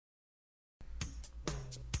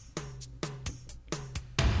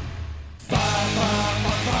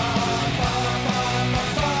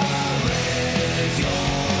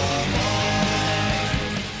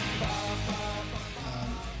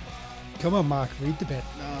Come on, Mark, read the bit.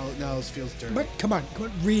 No, this feels dirty. But come on,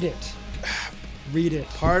 read it. Read it.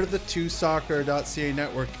 Part of the twosoccer.ca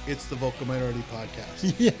network, it's the Vocal Minority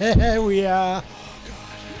Podcast. Yeah, we are.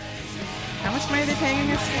 How much money are they paying in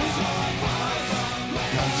your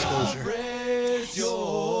Non-disclosure.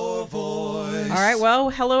 All right, well,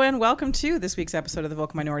 hello and welcome to this week's episode of the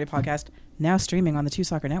Vocal Minority Podcast, now streaming on the Two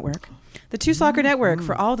Soccer Network. The Two Soccer Network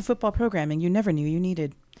for all the football programming you never knew you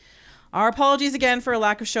needed. Our apologies again for a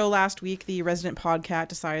lack of show last week. The resident podcat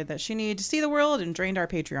decided that she needed to see the world and drained our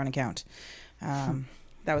Patreon account.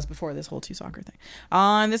 That was before this whole Two Soccer thing.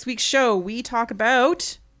 On this week's show, we talk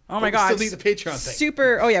about... Oh my God! We still need the Patreon thing.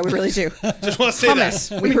 Super! Oh yeah, we really do. Just want to say Hummus.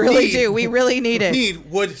 that We really do. We really need it.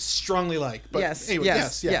 Would strongly like. But Yes. Anyway,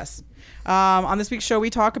 Yes. On this week's show, we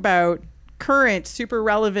talk about current, super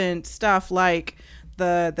relevant stuff like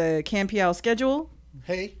the CanPL schedule.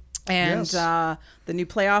 Hey. And Yes. the new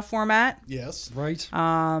playoff format. Yes. Right.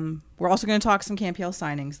 We're also going to talk some CanPL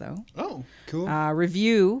signings, though. Oh. Cool.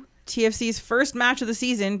 Review TFC's first match of the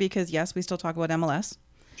season, because, yes, we still talk about MLS.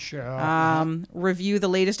 Sure. Review the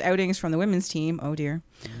latest outings from the women's team. Oh, dear.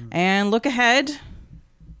 And look ahead,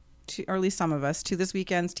 to, or at least some of us, to this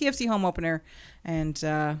weekend's TFC home opener. And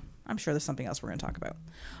I'm sure there's something else we're going to talk about.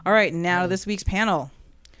 All right, now this week's panel.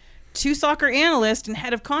 Two Soccer analyst and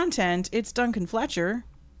head of content, it's Duncan Fletcher.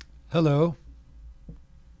 Hello.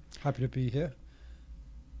 Happy to be here.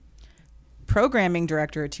 Programming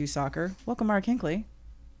director at Two Soccer. Welcome, Mark Hinckley.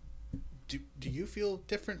 Do you feel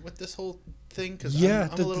different with this whole thing? Because Yeah,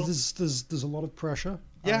 I'm a little... there's a lot of pressure.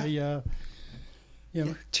 Yeah.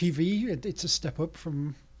 TV. It's a step up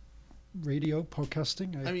from radio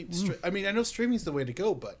podcasting. I mean, I know streaming's the way to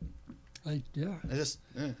go, but yeah. I just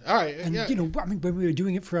all right. And yeah. when we were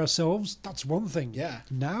doing it for ourselves, that's one thing. Yeah.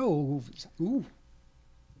 Now, ooh.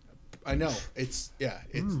 I know it's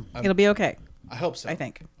It'll be okay, I hope so. I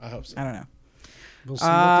think. I hope so. I don't know. We'll see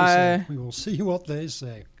what they say. We will see what they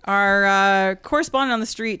say. Our correspondent on the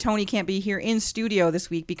street, Tony, can't be here in studio this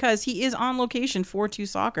week because he is on location for Two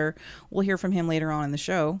Soccer. We'll hear from him later on in the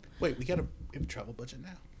show. Wait, we have a travel budget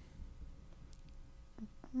now.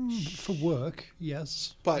 For work,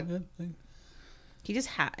 yes. But He just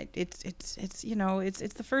had it's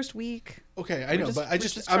the first week. okay, I know, We're but we're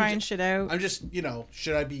just trying shit out. I'm just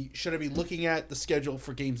should I be looking at the schedule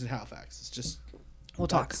for games in Halifax? It's just We'll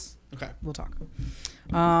talk. Okay. We'll talk.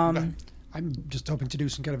 Okay. I'm just hoping to do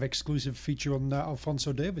some kind of exclusive feature on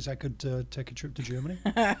Alfonso Davies. I could take a trip to Germany.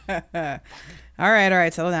 All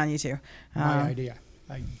right, settle down, you two. My idea.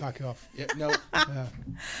 I back off. Yeah, no.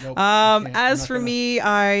 Nope, As for me,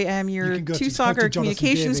 I am your can go Two to Soccer Jonathan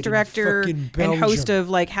communications David in director fucking and host Belgium. of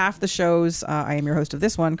like half the shows. I am your host of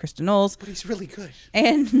this one, Kristen Knowles. But he's really good.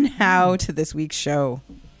 And now to this week's show.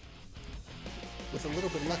 With a little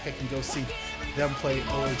bit of luck, I can go see them play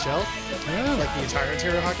OHL, Yeah. like the entire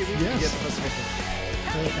Ontario Hockey League. Yes. And get the Pacific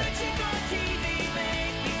League. Perfect.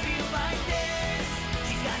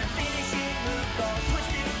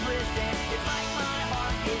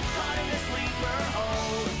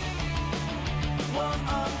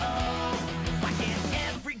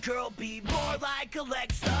 Girl be more like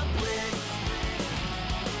Alexa Bliss.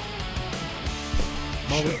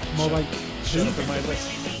 More like Shut up in my list.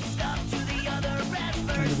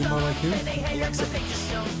 Can you be more like who? Alexa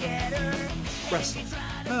wrestler.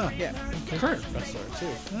 Ah, Yeah. Current wrestler too.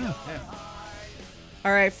 ah.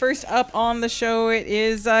 All right, first up on the show, it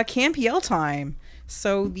is CanPL time.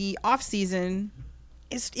 So the off season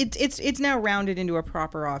it's now rounded into a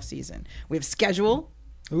proper off season. We have schedule.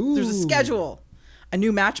 Ooh. There's a schedule. A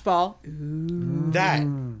new match ball. That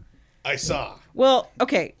I saw. Well,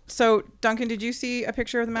 okay. So Duncan, did you see a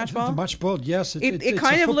picture of the match ball? The match ball, yes. It it's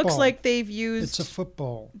kind a of looks football. like they've used. It's a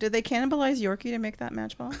football. Did they cannibalize Yorkie to make that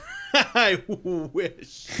match ball? I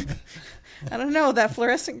wish. I don't know. That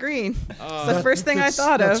fluorescent green. It's the first thing I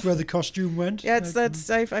thought That's of. where the costume went. Yeah,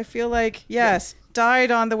 I feel like yes,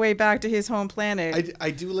 died on the way back to his home planet.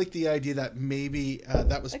 I do like the idea that maybe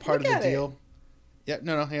that was Like, part of look the at it. deal. Yeah,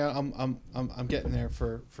 no, hang on. I'm getting there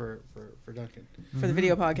for Duncan. For the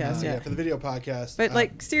video podcast, yeah. For the video podcast. But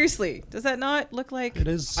like seriously, does that not look like It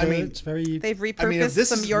is. I mean, it's very. they've repurposed I mean, if this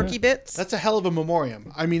some is- Yorkie bits? that's a hell of a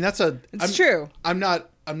memoriam. I mean, It's true. I'm not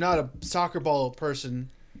a soccer ball person,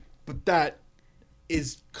 but that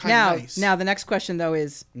is kind Now, of nice. now the next question though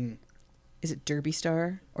is it Derby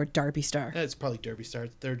Star or Derby Star? It's probably Derby Star.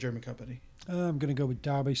 They're a German company. I'm going to go with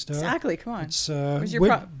Derby Star. Exactly. Come on. It's Where's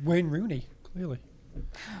your Wayne Rooney, clearly.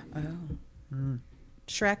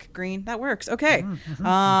 Shrek Green. That works. Okay.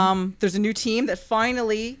 Mm-hmm. There's a new team that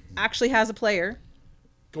finally actually has a player.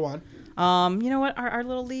 Go on. You know what? Our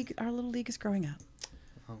little league is growing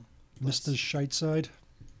up. Mr. Shiteside.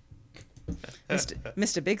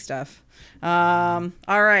 Mr. Big Stuff. All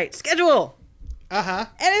right, schedule. Uh-huh.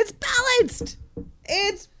 And it's balanced.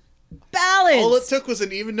 It's balanced. All it took was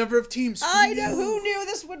an even number of teams. I know. Who knew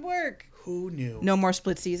this would work? Who knew? No more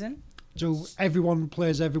split season. So everyone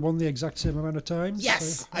plays everyone the exact same amount of times?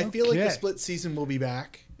 Yes. So, I feel like the okay. split season will be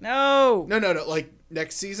back. No. No. Like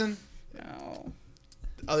next season, No.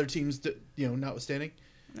 other teams, notwithstanding.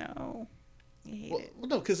 No. I hate it. Well,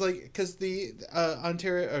 no, because the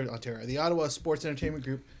Ontario, the Ottawa Sports Entertainment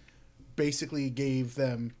Group, basically gave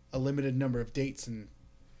them a limited number of dates, and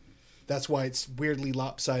that's why it's weirdly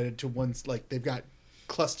lopsided to ones like they've got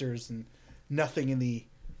clusters and nothing in the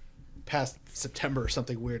past September or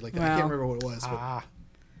something weird like that. I Wow. can't remember what it was. But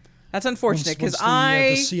That's unfortunate because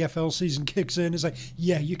once the CFL season kicks in, it's like,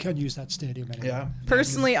 yeah, you can use that stadium anymore. yeah,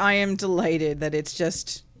 personally, I am delighted that it's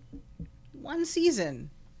just one season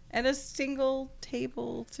and a single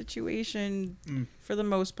table situation for the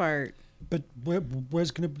most part. But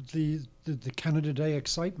where's going to be the Canada Day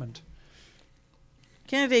excitement?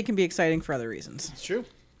 Canada Day can be exciting for other reasons. it's true.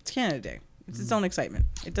 It's Canada Day. It's its own excitement.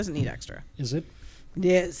 It doesn't need extra. Is it? It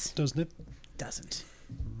is. Doesn't it? Doesn't.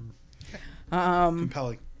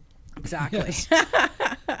 Compelling. Exactly.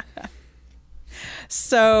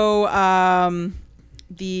 So, I'm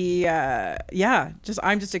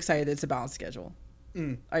just excited it's a balanced schedule.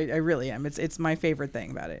 I really am. It's my favorite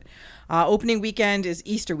thing about it. Opening weekend is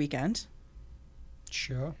Easter weekend.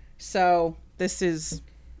 Sure. So it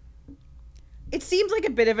seems like a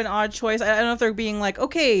bit of an odd choice. I don't know if they're being like,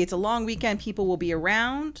 okay, it's a long weekend, people will be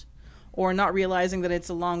around, or not realizing that it's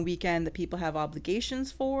a long weekend that people have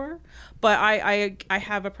obligations for. But I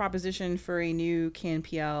have a proposition for a new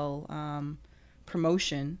CanPL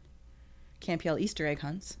promotion, CanPL Easter egg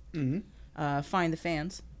hunts. Mm-hmm. Find the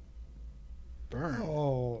fans. Burn.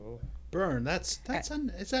 Oh. Burn. Is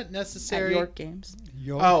that At necessary? York games.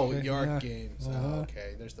 York, York yeah. games. Uh-huh. Oh,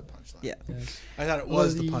 okay, there's the punchline. Yeah. Yes. I thought it Well,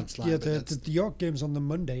 was the punchline. Yeah, but that's- the York game's on the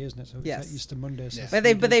Monday, isn't it? So Yes. it's that Easter Monday. So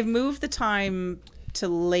Yeah. But they've moved the time to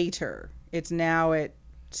later. It's now at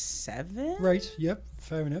 7. Right. Yep.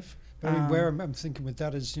 Fair enough. But I mean, where I'm thinking with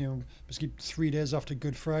that is, basically 3 days after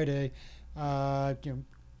Good Friday,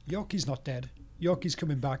 Yorkie's not dead. Yorkie's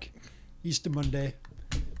coming back. Easter Monday.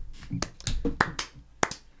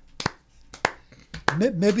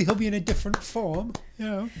 Maybe he'll be in a different form.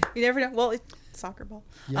 You never know. Well, it's soccer ball.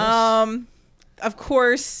 Yes. Of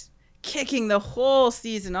course, kicking the whole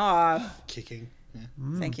season off. kicking. Yeah.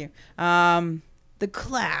 Thank you. The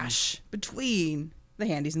clash between the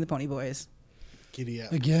Handies and the Pony Boys. Giddy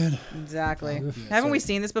up. Again. Exactly. Yeah, Haven't we sorry.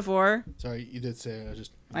 seen this before? Sorry, you did say I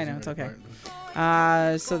just. I know, it's wasn't okay. very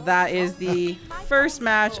part. So that is the first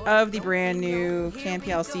match of the brand new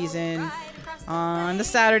CanPL season on the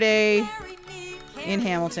Saturday in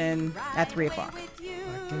Hamilton at 3 o'clock.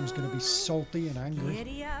 That game's going to be salty and angry.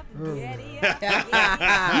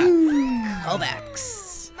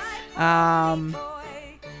 Callbacks.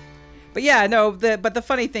 But yeah, no. But the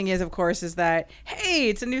funny thing is, of course, is that hey,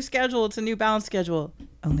 it's a new schedule. It's a new balanced schedule.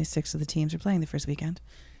 Only 6 of the teams are playing the first weekend.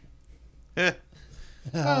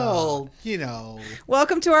 Oh,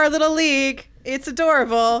 Welcome to our little league. It's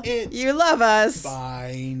adorable. It's You love us.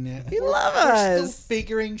 fine. You love We're us. still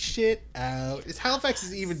figuring shit out. Is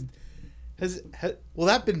Halifax even will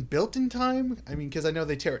that been built in time? I mean, because I know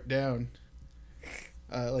they tear it down,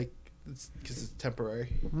 because it's temporary.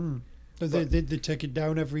 They take it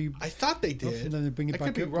down every. I thought they did. And then they bring it I back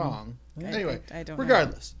could be up and- wrong. Anyway, I don't know.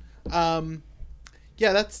 regardless,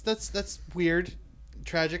 yeah, that's weird,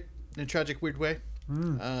 tragic in a tragic weird way.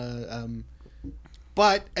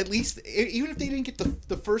 But at least even if they didn't get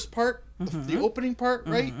the first part, the opening part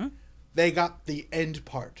right, they got the end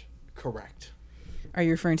part correct. Are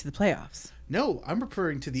you referring to the playoffs? No, I'm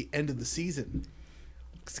referring to the end of the season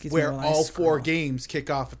Excuse where me while I all scroll. 4 games kick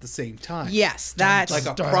off at the same time. Yes, that's Like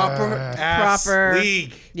a proper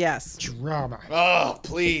league. Yes, Drama. Oh,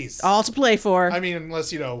 please. all to play for. I mean,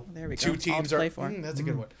 unless There we go. 2 All teams to are. play for. That's a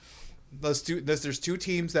good one. There's 2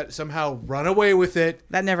 teams that somehow run away with it,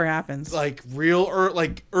 That never happens. like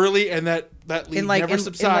early, and that league never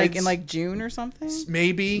subsides. in June or something.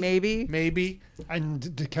 Maybe. And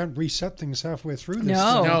they can't reset things halfway through this.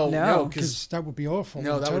 No. No, Because that would be awful.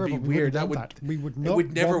 No, and that would be terrible. We weird. wouldn't That want would We would it not.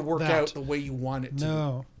 would never want work that. out the way you want it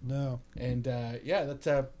to. No. And yeah,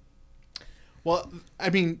 that's well, I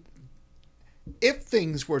mean, if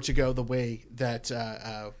things were to go the way that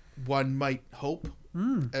one might hope,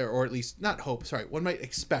 or at least not hope, sorry, one might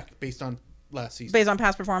expect based on last season. Based on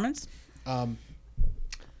past performance. Hamilton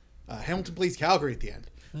plays Calgary at the end.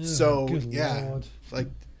 So good yeah, Lord. like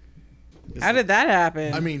How did that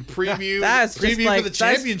happen? I mean, preview That's just preview like- for the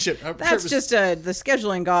that's- championship. I'm sure That's it was- just the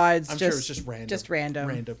scheduling gods. I'm sure it was just random. Just random.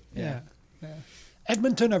 Random. Yeah.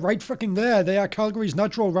 Edmonton are right fucking there. They are Calgary's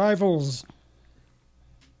natural rivals.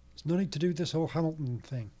 There's no need to do this whole Hamilton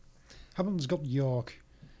thing. Hamilton's got York.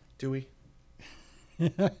 Do we?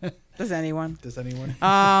 Does anyone? Does anyone?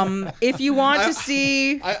 If you want to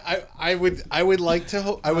see, I would like to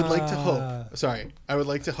hope. I would like to hope. Sorry, I would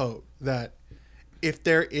like to hope that if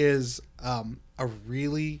there is a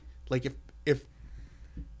really like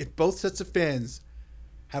if both sets of fans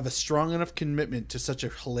have a strong enough commitment to such a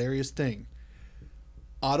hilarious thing,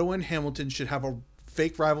 Ottawa and Hamilton should have a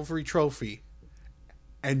fake rivalry trophy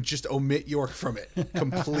and just omit York from it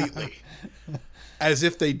completely, as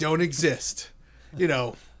if they don't exist. You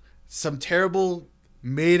know, some terrible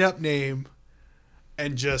made up name,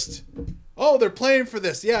 and just they're playing for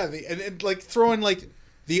this, and like throwing like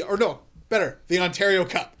the Ontario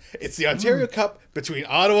Cup. It's the Ontario Cup between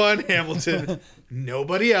Ottawa and Hamilton.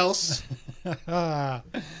 Nobody else.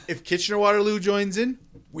 If Kitchener-Waterloo joins in,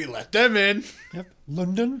 we let them in. Yep.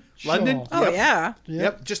 London. London? Sure. oh Yep. yeah,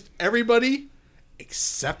 Yep, just everybody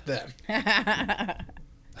except them.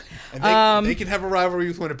 And they can have a rivalry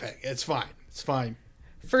with Winnipeg. It's fine. It's fine.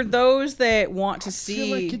 for those that want to I feel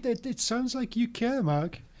see, like it sounds like you care,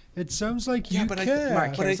 Mark. It sounds like you but care.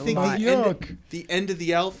 Mark but I cares a think lot. the end of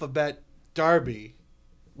the alphabet derby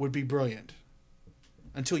would be brilliant.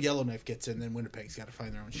 Until Yellowknife gets in, then Winnipeg's got to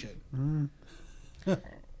find their own shit.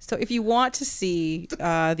 so if you want to see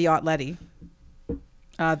the Athletic,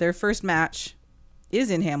 their first match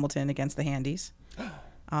is in Hamilton against the Handies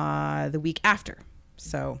the week after.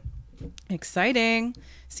 So exciting!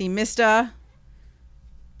 See Mista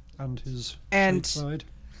And his And- side.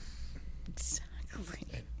 exactly.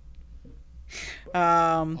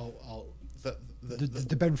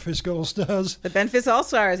 The Ben Fisk All Stars. The Benfis All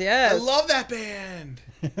Stars, I yes. love that band.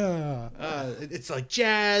 It's like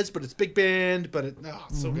jazz, but it's big band, but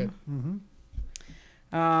it's so good.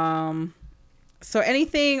 So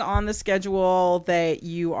anything on the schedule that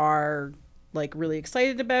you are like really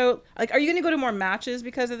excited about? Like, are you going to go to more matches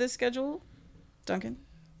because of this schedule, Duncan?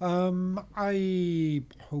 I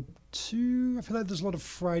hope to. I feel like there's a lot of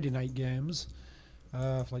Friday night games,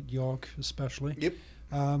 like York especially. Yep.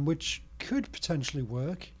 Which could potentially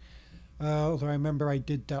work. Although I remember I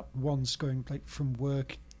did that once, going like from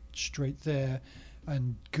work straight there,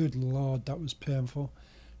 and good lord, that was painful,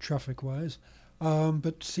 traffic-wise.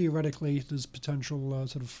 But theoretically, there's potential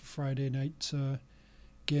sort of Friday night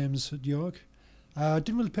games at York.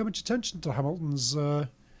 Didn't really pay much attention to Hamilton's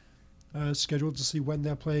schedule to see when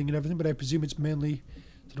they're playing and everything, but I presume it's mainly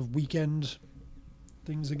sort of weekend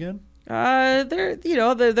things again. They're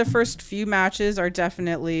the first few matches are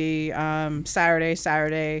definitely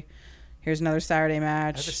Saturday. Here's another Saturday I have a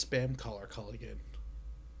match. spam caller call again.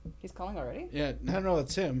 He's calling already. Yeah, I don't know.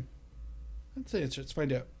 It's him. Let's answer. Let's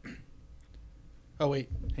find out. Oh wait,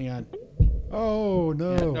 hang on. Oh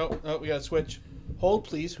no! Yeah, no, we gotta switch. Hold,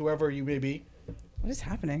 please, whoever you may be. What is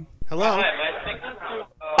happening? Hello.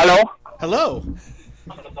 Hello? Hello.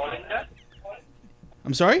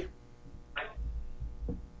 I'm sorry.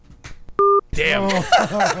 Damn.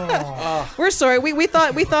 We're sorry. We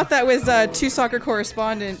thought that was two soccer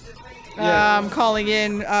correspondent calling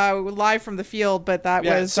in live from the field, but that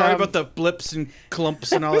Yeah, was sorry about the blips and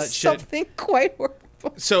clumps and all was that shit. something quite horrible.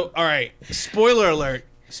 So, all right. Spoiler alert.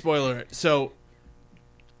 So,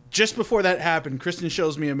 just before that happened, Kristen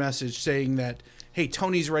shows me a message saying that, hey,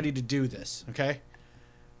 Tony's ready to do this, okay?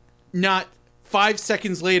 Not 5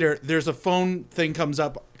 seconds later, there's a phone thing comes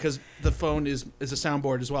up because the phone is a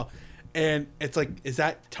soundboard as well. And it's like, is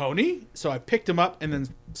that Tony? So I picked him up and then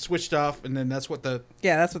switched off, and then that's what the...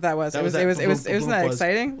 Yeah, that's what that was. That It was was that wasn't that was.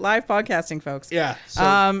 exciting? Live podcasting, folks. Yeah. So,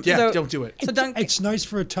 so- don't do it. So Duncan, It's nice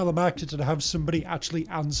for a telemarketer to have somebody actually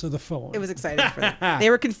answer the phone. it was exciting for them. They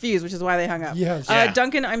were confused, which is why they hung up. Yes. Yeah.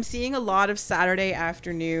 Duncan, I'm seeing a lot of Saturday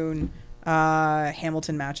afternoon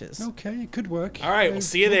Hamilton matches. Okay, it could work. All right, we'll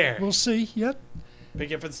see you there. We'll see. Yep.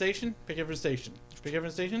 Pick up for the station?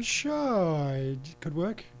 Sure, it could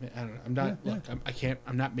work. I don't know. I'm not. Yeah, Look, I can't.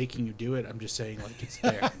 I'm not making you do it. I'm just saying, like, it's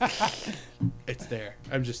there. It's there.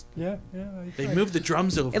 I'm just. Yeah. They moved the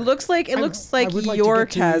drums over. It looks like I would like to York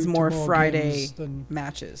get to has more more Friday games than-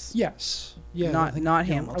 matches. Yes. Yeah. Not- I think, not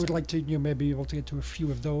you know, I Hamilton. would like to maybe be able to get to a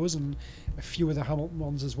few of those and a few of the Hamilton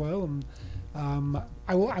ones as well. And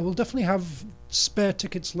I will definitely have spare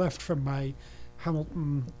tickets left from my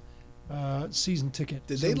Hamilton season ticket.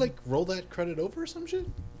 Did they like roll that credit over or some shit?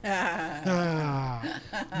 Not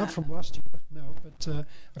from last year, no. But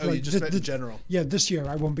I feel You like just meant in general. Yeah, this year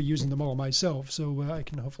I won't be using them all myself, so I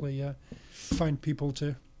can hopefully find people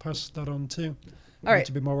to pass that on to. All right.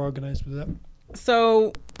 To be more organised with that.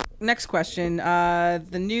 So, next question: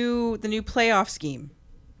 the new playoff scheme.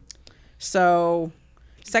 So,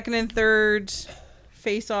 second and third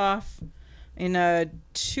face off in a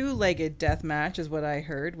two-legged death match is what I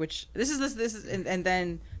heard. Which this is and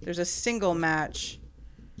then there's a single match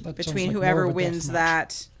That between sounds like whoever more of a wins death match.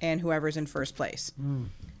 that and whoever's in first place.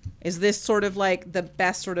 Is this sort of like the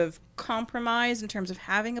best sort of compromise in terms of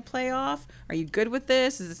having a playoff? Are you good with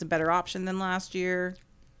this? Is this a better option than last year?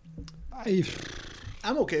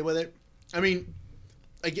 I'm okay with it. I mean,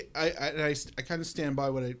 I kind of stand by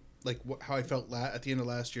what I like. How I felt at the end of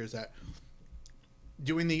last year is that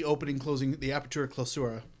doing the opening, closing, the apertura,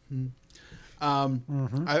 clausura.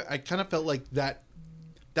 I kind of felt like that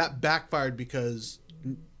backfired because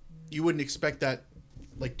you wouldn't expect that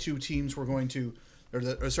like two teams were going to,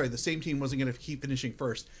 the same team wasn't going to keep finishing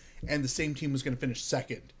first, and the same team was going to finish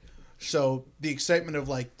second. So the excitement of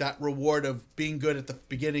like that reward of being good at the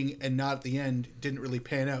beginning and not at the end didn't really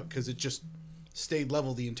pan out because it just stayed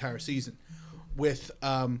level the entire season. With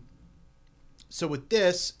with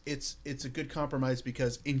this, it's a good compromise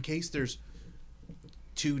because in case there's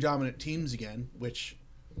two dominant teams again, which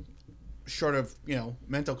short of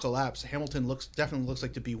mental collapse, Hamilton definitely looks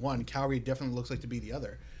like to be one. Calgary definitely looks like to be the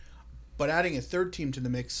other. But adding a third team to the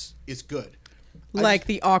mix is good. Like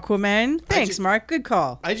the Aquaman? Thanks, Mark. Good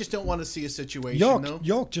call. I just don't want to see a situation, though.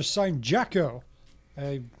 York just signed Jacko.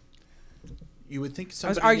 You would think I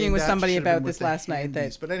was arguing with somebody about this last night.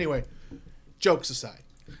 But anyway, jokes aside.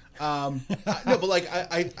 No, but like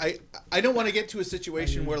I don't want to get to a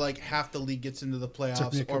situation where like half the league gets into the playoffs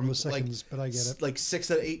Took me a couple or of seconds, but I get it. Like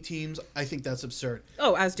 6 out of 8 teams. I think that's absurd.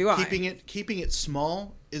 Oh, as do I. Keeping it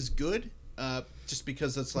small is good, just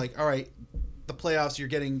because it's like, all right, the playoffs you're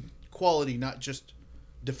getting quality, not just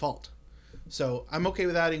default. So I'm okay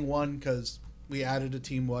with adding one because we added a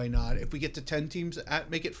team. Why not? If we get to 10 teams,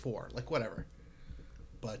 make it 4. Like whatever.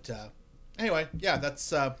 But anyway, yeah,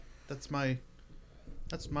 that's my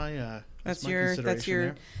consideration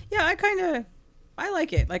there. Yeah, I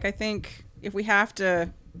like it. Like I think if we have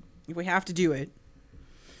to do it.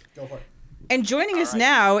 Go for it. And joining us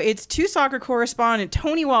now, it's Two Soccer correspondent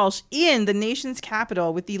Tony Walsh in the nation's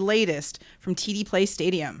capital with the latest from TD Place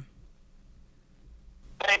Stadium.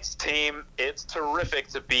 Thanks, team. It's terrific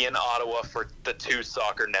to be in Ottawa for the Two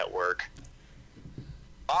Soccer Network.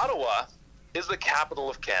 Ottawa is the capital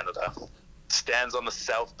of Canada. It stands on the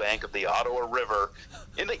south bank of the Ottawa River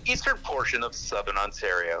in the eastern portion of southern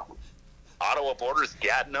Ontario. Ottawa borders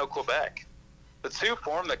Gatineau, Quebec. The two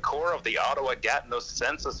form the core of the Ottawa-Gatineau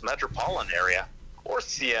Census Metropolitan Area, or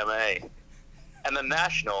CMA, and the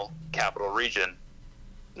National Capital Region,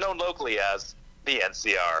 known locally as the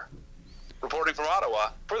NCR. Reporting from Ottawa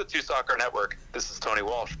for the Two Soccer Network, this is Tony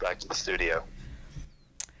Walsh, back to the studio.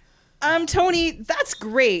 Tony, that's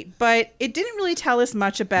great, but it didn't really tell us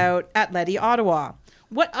much about Atleti Ottawa.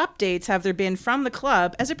 What updates have there been from the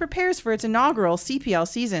club as it prepares for its inaugural CPL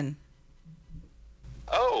season?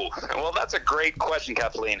 Oh, well, that's a great question,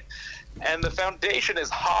 Kathleen. And the foundation is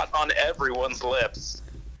hot on everyone's lips.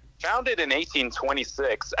 Founded in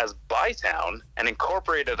 1826 as Bytown and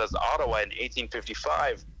incorporated as Ottawa in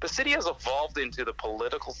 1855, the city has evolved into the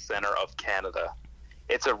political center of Canada.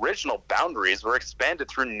 Its original boundaries were expanded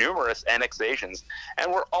through numerous annexations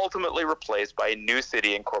and were ultimately replaced by a new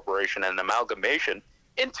city incorporation and amalgamation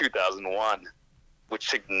in 2001, which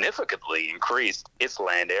significantly increased its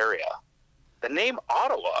land area. The name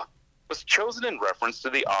Ottawa was chosen in reference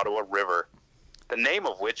to the Ottawa River, the name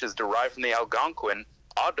of which is derived from the Algonquin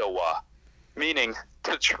Ottawa, meaning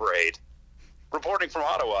to trade. Reporting from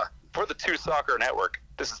Ottawa for the Two Soccer Network,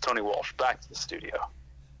 this is Tony Walsh, back to the studio.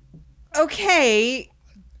 Okay,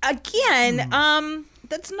 again,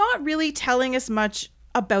 that's not really telling us much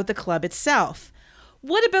about the club itself.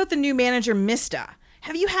 What about the new manager, Mista?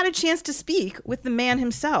 Have you had a chance to speak with the man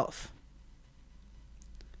himself?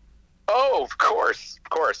 Oh, of course.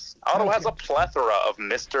 Ottawa has a plethora of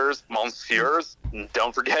misters, monsieurs, and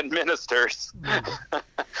don't forget ministers.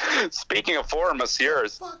 Speaking of foreign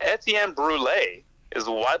monsieurs, Etienne Brulé is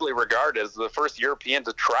widely regarded as the first European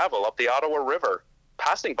to travel up the Ottawa River,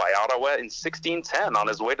 passing by Ottawa in 1610 on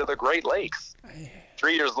his way to the Great Lakes.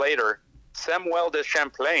 3 years later, Samuel de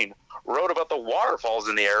Champlain wrote about the waterfalls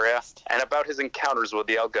in the area and about his encounters with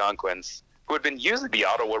the Algonquins, who had been using the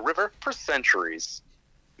Ottawa River for centuries.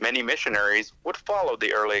 Many missionaries would follow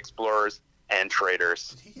the early explorers and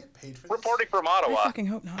traders. paid for this? Reporting from I Ottawa fucking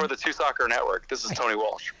hope not. for the Two Soccer Network. This is Tony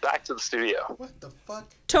Walsh. Back to the studio. What the fuck?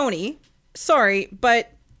 Tony, sorry,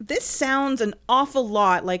 but this sounds an awful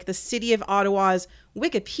lot like the City of Ottawa's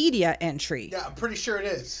Wikipedia entry. Yeah, I'm pretty sure it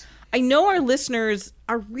is. I know our listeners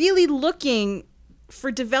are really looking for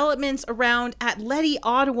developments around Atleti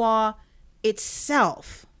Ottawa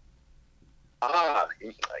itself.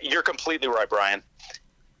 You're completely right, Brian.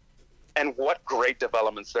 And what great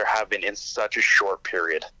developments there have been in such a short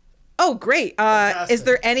period. Oh, great. Fantastic. Is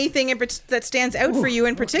there anything that stands out for you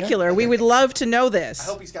in particular? We would love to know I this.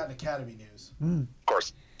 hope he's got an Academy news. Of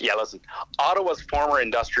course. Yeah, listen. Ottawa's former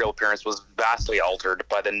industrial appearance was vastly altered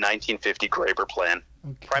by the 1950 Graeber Plan.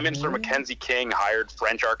 Okay. Prime Minister Mackenzie King hired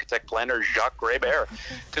French architect planner Jacques Graeber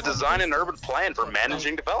to design an urban plan for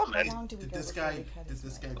managing development Did this guy do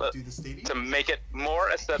the stadium? to make it more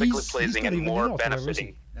aesthetically He's pleasing not and even more in Ottawa, is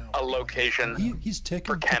benefiting he? a location He's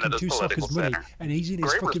taken for fucking Canada's Two political Soccer's money center. and he's in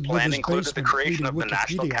his Graeber's fucking plan mother's included the basement creation of reading the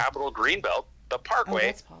National Wikipedia. Capital Greenbelt, the Parkway,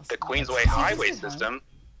 that's possible. the Queensway Highway System,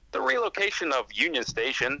 the relocation of Union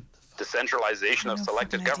Station, decentralization of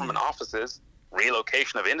selected government offices,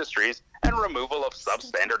 relocation of industries, and removal of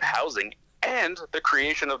substandard housing, and the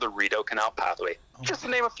creation of the Rideau Canal Pathway, just to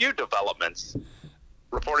name a few developments.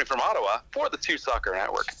 Reporting from Ottawa for the Two Soccer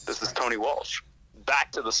Network, this is Tony Walsh.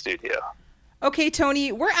 Back to the studio. Okay,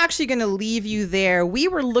 Tony, we're actually going to leave you there. We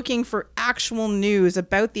were looking for actual news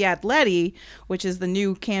about the Atleti, which is the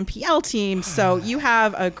new CanPL team. So you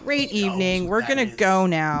have a great evening. We're going to go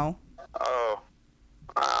now. Oh,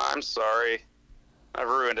 I'm sorry. I've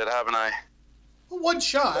ruined it, haven't I? One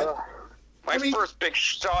shot. My first big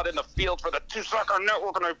shot in the field for the Two Soccer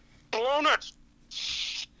Network, and I've blown it.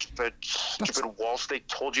 Stupid Walsh, they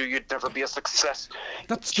told you you'd never be a success.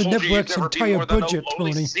 That's the Told you you'd network's never be entire more than a budget,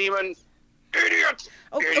 lowly Tony. seaman. Idiot.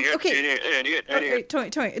 Idiot, okay. idiot. Okay,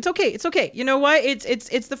 Tony, it's okay. It's okay. You know what?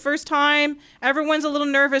 It's the first time. Everyone's a little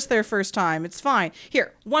nervous their first time. It's fine.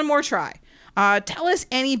 Here, one more try. Tell us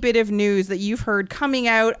any bit of news that you've heard coming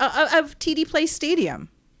out of TD Place Stadium.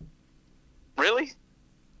 Really?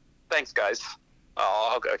 Thanks, guys.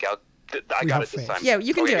 Oh, okay. I We got have it this faith. time. Yeah,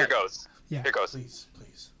 you can do Here it. goes. Yeah. Here goes. Please.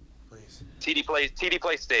 TD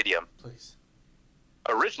Place Stadium, Please.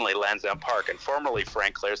 originally Lansdowne Park and formerly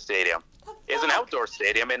Frank Clair Stadium, is an outdoor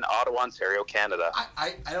stadium in Ottawa, Ontario, Canada.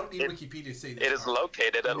 I don't need Wikipedia to say this. It is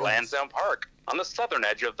located at Lansdowne Park on the southern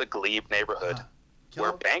edge of the Glebe neighborhood,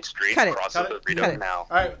 where Bank Street Cut it. crosses Cut the it. Rideau Cut it. Canal.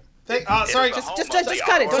 All right. It Sorry. is the Just home just of the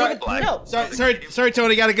cut it. Ottawa Don't Red even- Black. no. Sorry,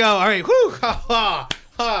 Tony. Gotta go. All right. Whew.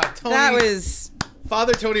 Tony. That was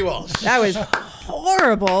Father Tony Walsh.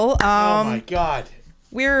 horrible. Oh my God.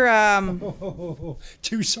 We're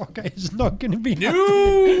Two Soccer is not going to be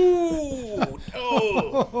No.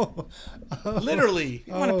 Literally.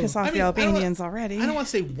 I want to piss off I mean, the I don't Albanians already. I don't want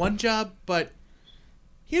to say one job, but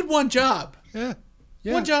he had one job. Yeah.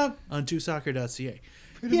 One job on twosoccer.ca.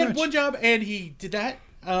 Pretty He had much. one job, and he did that.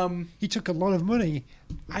 He took a lot of money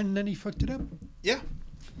and then he fucked it up. Yeah.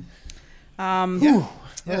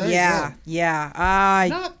 Yeah.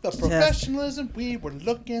 Not the professionalism we were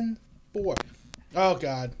looking for. Oh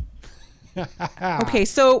God. Okay,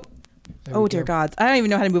 so we dear go. God, I don't even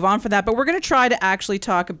know how to move on for that. But we're gonna try to actually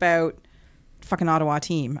talk about fucking Ottawa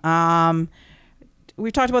team.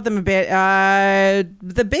 We've talked about them a bit.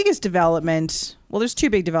 The biggest development. Well, there's two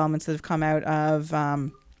big developments that have come out of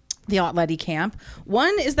the Atleti camp.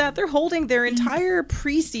 One is that they're holding their entire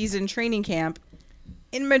preseason training camp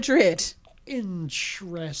in Madrid,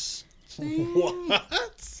 Interesting.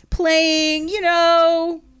 What? playing.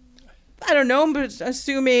 I don't know, but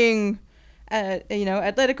assuming.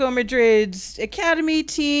 Atletico Madrid's academy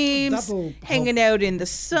teams That'll hanging help out in the Build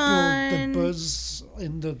sun. the buzz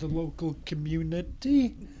in the local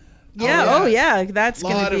community. Yeah, that's A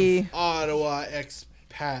going lot to be. of Ottawa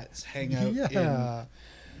expats hang out in Yeah.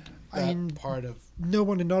 that part of. No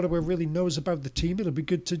one in Ottawa really knows about the team. It'll be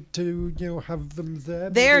good to have them there.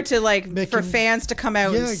 There Maybe to for making- fans to come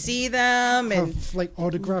out and Yeah, see them and have like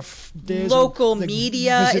autograph days, local and, like,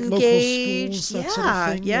 media visit local engaged. schools, that sort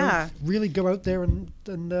of thing, Yeah. Really go out there and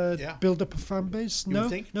Yeah. build up a fan base. You No, would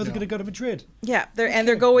think? no, they're No. going to go to Madrid. Yeah,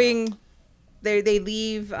 they're going. They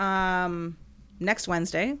leave next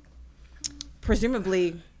Wednesday,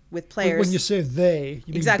 presumably with players. When you say they,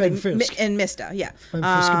 you mean exactly Ben Fisk. and Mista, yeah. Ben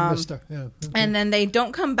Fisk and Mister. Yeah. Okay. And then they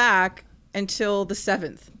don't come back until the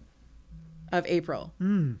 7th of April,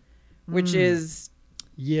 which is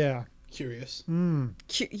yeah. Curious.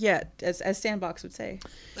 as Sandbox would say.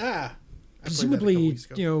 I played that a couple Presumably, weeks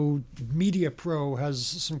ago. Media Pro has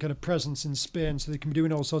some kind of presence in Spain, so they can be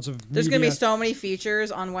doing all sorts of. There's media. going to be so many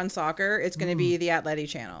features on One Soccer. It's going to be the Atleti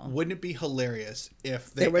channel. Wouldn't it be hilarious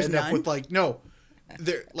if they There was end up none? with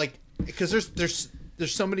they're like, because there's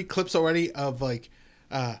so many clips already of like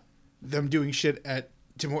them doing shit at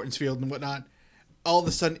Tim Hortons Field and whatnot. All of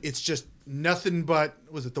a sudden, it's just nothing but,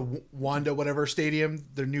 was it the Wanda whatever stadium,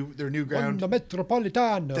 their new ground? Wanda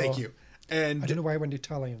Metropolitano. Thank you. And I don't know why I went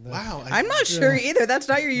Italian there. wow, I'm not sure either. That's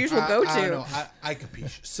not your usual go-to. I don't know. I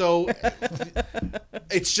capiche. So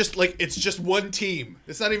it's just one team.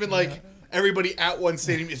 It's not even like everybody at one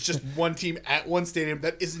stadium. It's just one team at one stadium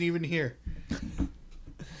that isn't even here.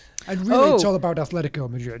 And really, it's all about Atletico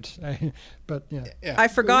Madrid. But yeah. I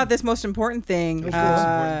forgot this most important thing. Go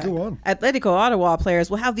on. Atletico Ottawa players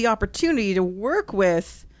will have the opportunity to work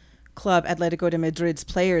with Club Atletico de Madrid's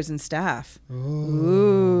players and staff.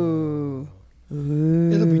 Ooh.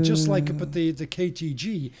 It'll be just like up at the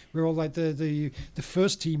KTG, where all like the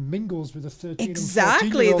first team mingles with the 13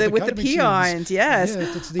 exactly, and 14-year-old with the academy peons, teams. yes.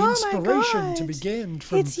 Yeah, it's the Oh my inspiration to God. be gained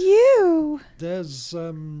from. It's you. There's I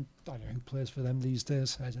don't know who plays for them these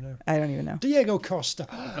days. I don't know. I don't even know. Diego Costa.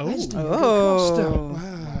 There's Diego Oh. Costa. Wow.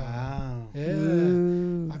 Wow. Yeah.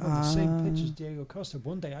 I'm on the same pitch as Diego Costa.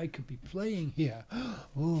 One day I could be playing here.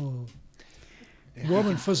 Oh. Warm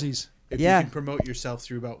and fuzzies. If Yeah. you can promote yourself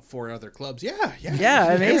through about 4 other clubs, yeah,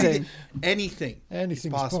 Yeah, amazing. Anything Anything's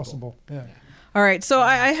is possible. Yeah. All right, so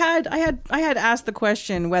I had asked the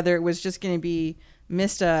question whether it was just going to be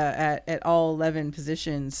Mista at all 11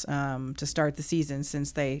 positions to start the season,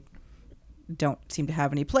 since they don't seem to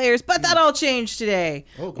have any players. But that all changed today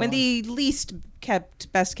when the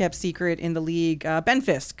best kept secret in the league, Ben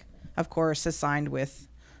Fisk, of course, has signed with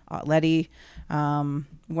Letty.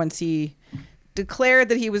 Once he declared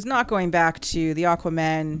that he was not going back to the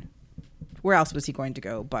Aquaman, where else was he going to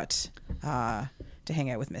go but to hang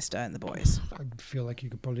out with Mista and the boys? I feel like you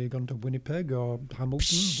could probably have gone to Winnipeg or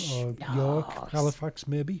Hamilton or York, Halifax,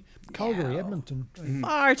 maybe Calgary, Edmonton.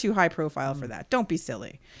 Far too high profile for that. Don't be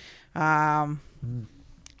silly.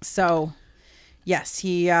 So, yes,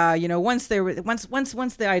 he once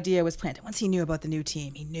the idea was planted, once he knew about the new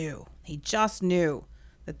team, he just knew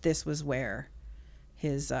that this was where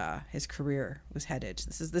his career was headed.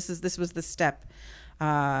 This was the step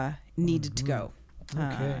needed to go.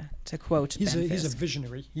 Okay. To quote He's Ben a Fisk.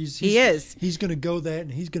 visionary. He is. He's going to go there and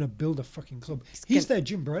he's going to build a fucking club. He's their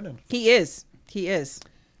Jim Brennan. He is.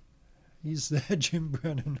 He's their Jim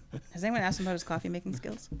Brennan. Has anyone asked him about his coffee making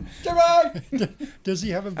skills? Jimmy! Does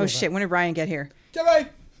he have a brother? Oh shit! When did Ryan get here? Jimmy!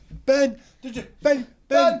 Ben! Ben!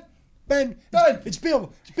 Ben! It's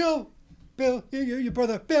Bill! Bill! Your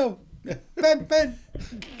brother! Bill! Ben!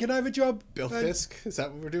 Can I have a job? Bill Ben? Fisk? Is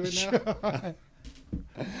that what we're doing now?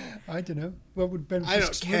 I don't know. What would Ben I don't-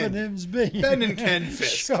 Fisk's Ken. other names be? Ben and Ken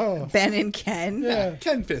Fisk. Sure. Ben and Ken. Yeah.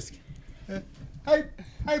 Ken Fisk. Hey,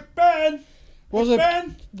 Ben! What's up,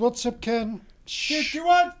 Ben? What's up, Ken? Do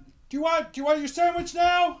you want your sandwich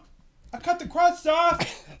now? I cut the crust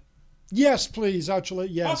off. Yes, please. Actually,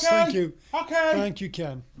 yes. Okay. Thank you. Okay. Thank you,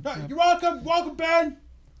 Ken. You're welcome. Welcome, Ben.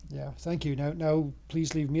 Yeah, thank you. Now,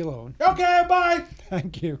 please leave me alone. Okay, bye.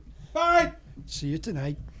 Thank you. Bye. See you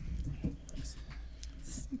tonight.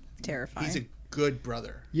 Terrifying. He's a good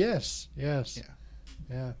brother. Yes. Yeah.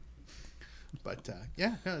 Yeah. But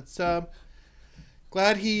yeah, no, it's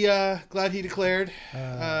glad he declared.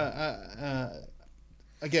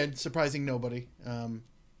 Again, surprising nobody.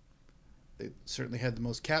 They certainly had the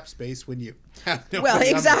most cap space when you have nobody Well, on the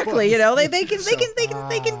exactly. books.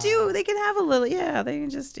 They can have a little. Yeah, they can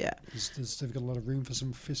just They've got a lot of room for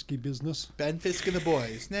some fisky business. Ben Fisk and the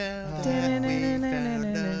boys. Now that we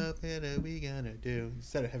found out, what are we gonna do?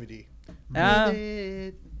 Instead of Heavy D.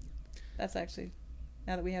 That's actually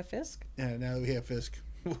now that we have Fisk. Yeah, now that we have Fisk.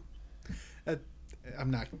 I'm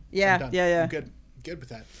not. Yeah, I'm done. yeah. I'm good with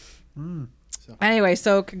that. Anyway,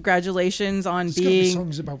 so congratulations on There's got to be being.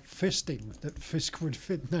 songs about fisting that Fisk would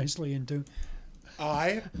fit nicely into.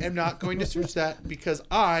 I am not going to search that because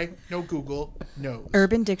I know Google knows.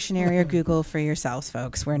 Urban Dictionary or Google for yourselves,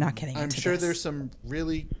 folks. We're not getting I'm into sure this. there's some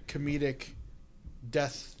really comedic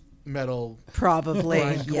death metal. Probably.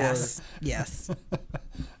 Grindcore. Yes.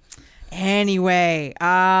 Anyway,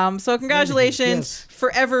 so congratulations, Yes.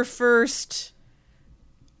 forever first,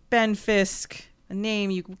 Ben Fisk, a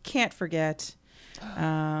name you can't forget.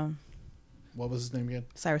 What was his name again?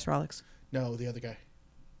 Cyrus Rollix. No, the other guy.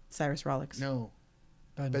 Cyrus Rollix. No,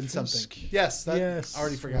 Ben Fisk. something. Yes, that Yes.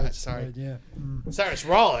 already forgot. That's Sorry. right, yeah. Cyrus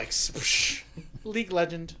Rollix. League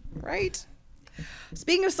legend. Right.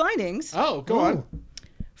 Speaking of signings, Oh, go on.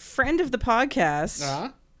 friend of the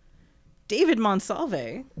podcast, David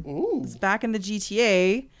Monsalve, Ooh. is back in the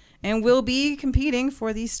GTA and will be competing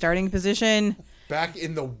for the starting position. Back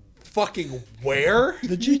in the fucking where?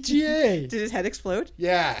 The GTA. Did his head explode?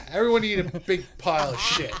 Yeah, everyone eat a big pile of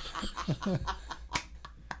shit.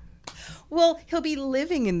 Well, he'll be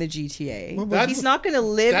living in the GTA. Well, He's not going to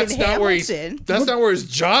live in Hamilton. That's not where his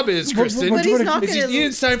job is, Kristen. But he's not He gonna-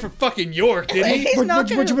 didn't sign for fucking York, did he? He's not What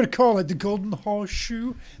you gonna- going to call it? The Golden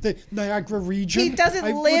Horseshoe? The Niagara region? He doesn't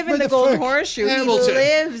live in what the Golden fuck? Horseshoe. Hamilton. He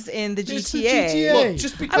lives in the It's the GTA. GTA. Look,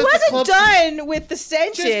 just because I the wasn't club, done with the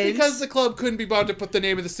sentence. Just because the club couldn't be bothered to put the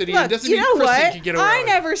name of the city in Look, doesn't you mean know Kristen what? can get around. I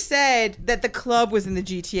never said that the club was in the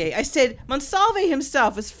GTA. I said Monsalve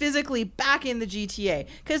himself was physically back in the GTA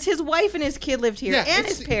because his wife and his kid lived here and it's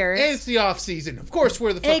his the- parents. And it's the off season. Of course,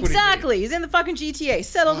 where the fuck Exactly. He's in the fucking GTA.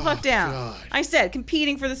 Settle the fuck down. God. I said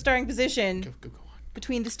competing for the starting position would he be? Go on.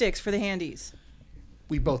 between the sticks for the handies.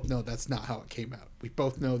 We both know that's not how it came out. We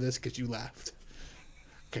both know this because you laughed.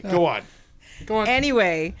 Okay, go on. Go on.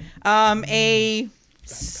 Anyway, a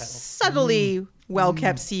subtly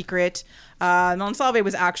well-kept secret. Monsalve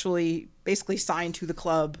was actually basically signed to the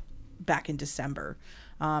club back in December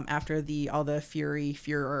after all the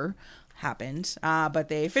furor happened. But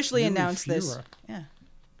they officially announced this. Furor. Yeah.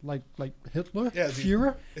 Like Hitler? Yeah, is he-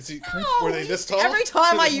 Führer? Is he, Oh, were they this tall? Every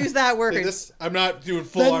time I use that word. I'm not doing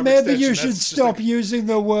full Then arm maybe extension. you That's should just stop like- using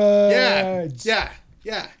the Yeah, words. yeah.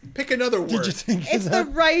 Pick another word. Did you think It's of the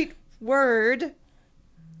that? right word.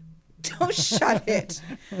 Don't shut it.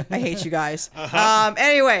 I hate you guys.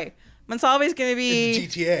 Anyway, Monsalve's going to be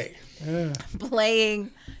It's GTA. Yeah. playing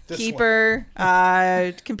This keeper,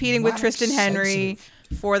 competing with Wax Tristan Henry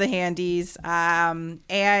sensitive. for the handies.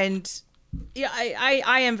 And yeah,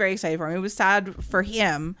 I am very excited for him. It was sad for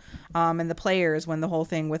him and the players when the whole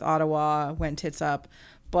thing with Ottawa went tits up.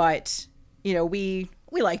 But, you know, we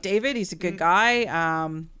like David. He's a good guy.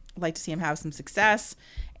 Like to see him have some success.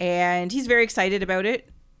 And he's very excited about it.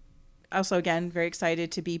 Also, again, very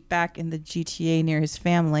excited to be back in the GTA near his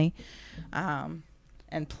family.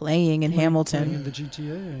 And playing in Hamilton. Playing in the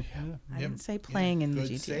GTA. Yeah. I didn't say playing in the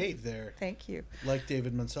Good GTA. save there. Thank you. Like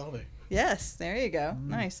David Monsalve. Yes, there you go.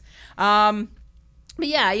 Nice. But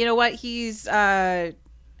yeah, you know what? He's a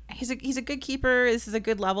good keeper. This is a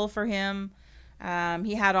good level for him.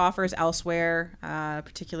 He had offers elsewhere,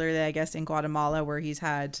 particularly I guess in Guatemala, where he's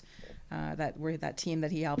had that team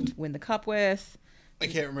that he helped win the cup with. I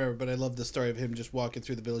can't remember, but I love the story of him just walking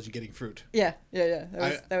through the village and getting fruit. Yeah. That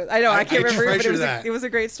was, I know. I can't remember, but treasure that. it was a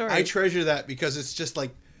great story. I treasure that because it's just like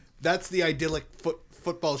that's the idyllic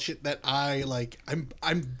football shit that I like.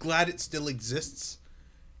 I'm glad it still exists.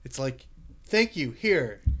 It's like, thank you.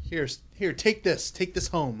 Here, take this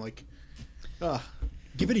home. Like,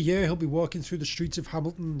 Give it a year, he'll be walking through the streets of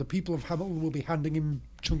Hamilton. The people of Hamilton will be handing him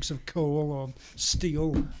chunks of coal or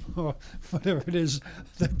steel or whatever it is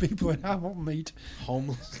that people in Hamilton eat.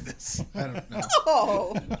 homelessness. I don't know.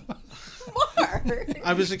 Oh, Mark.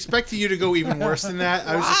 I was expecting you to go even worse than that.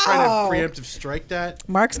 I was just trying to preemptive strike that.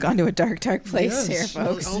 Mark's gone to a dark place Yes. here,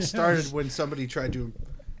 folks. It all started when somebody tried to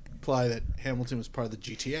imply that Hamilton was part of the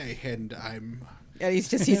GTA, and I'm. Yeah,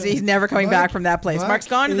 he's never coming back from that place. Mark's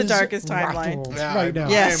gone to the is darkest timeline. rattled Yeah, right now.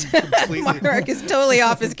 Yes. I am completely. Mark is totally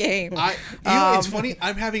off his game. It's funny.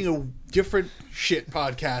 I'm having a different shit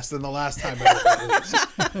podcast than the last time I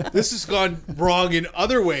did. This has gone wrong in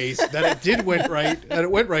other ways that it did went right. That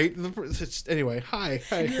it went right. Anyway, hi.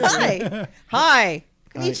 Hi.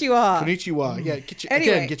 Konnichiwa. Konnichiwa. Yeah,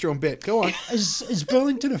 Anyway. get your own bit. Go on. Is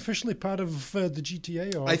Burlington officially part of the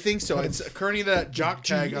GTA? Or I think so. part It's of- currently that jock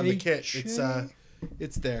tag on the kit. GHA?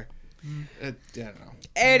 It's there. I don't know.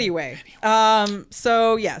 Anyway,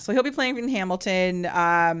 so he'll be playing in Hamilton,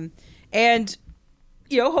 and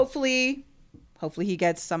you know, hopefully he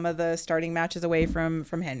gets some of the starting matches away from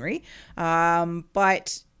Henry.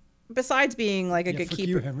 But besides being like a Yeah, good fuck keeper,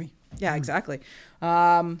 you, Henry. yeah, exactly.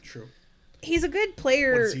 True. He's a good What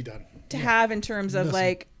player has he done? to have in terms of Nothing.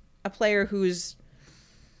 like a player who's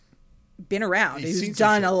been around, He's seen who's some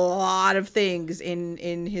done shit. a lot of things in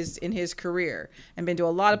his career and been to a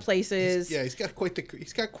lot of places. Yeah, he's got quite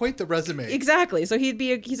the resume. Exactly. So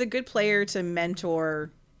he's a good player to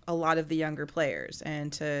mentor a lot of the younger players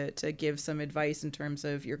and to give some advice in terms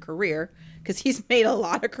of your career because he's made a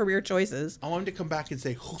lot of career choices. I want him to come back and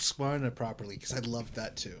say Husqvarna properly because I loved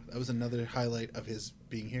that too. That was another highlight of his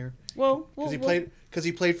being here. Well, Because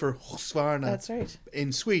he played for Husqvarna. That's right.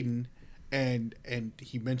 In Sweden, and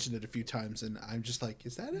he mentioned it a few times, and I'm just like,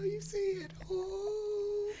 is that how you say it?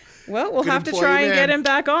 Oh. Well, we'll Good have to employee, try and get man. him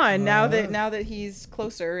back on now that he's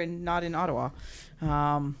closer and not in Ottawa.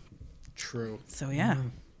 True. So yeah,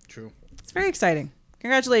 True. it's very exciting.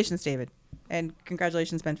 Congratulations, David, and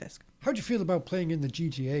congratulations, Ben Fisk. How do you feel about playing in the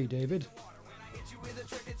GTA, David?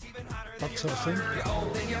 That sort of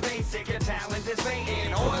thing.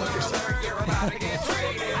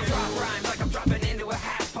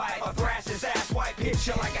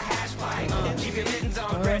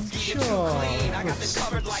 Sure. it's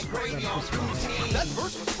covered like gravy on poutine. That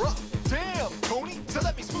verse was rough. Damn, Tony. So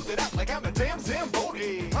let me smooth it out like I'm a damn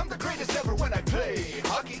Zamboni. I'm the greatest ever when I play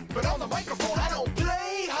hockey, but on the microphone I don't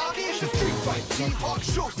play hockey. It's a street fight. T-Hawk,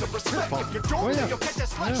 show some respect. If you don't, you'll catch a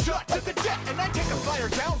slap shot to the deck, and I take a flyer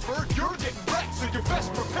down, bird. You're getting wrecked, so you're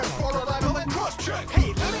best prepared for a rival and cross check.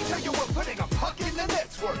 Hey, let me tell you what putting a puck in the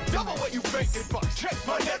net's worth. Double what you making bucks. Check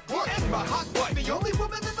my net worth and my hot wife, the only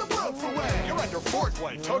woman in the world for wang. You're under fourth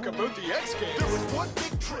line. Talk about the X Games. There was one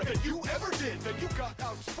big trick that you ever did that you got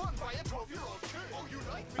outspun by a 12-year-old kid. Oh, you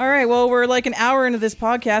like me? All right, well, we're like an hour into this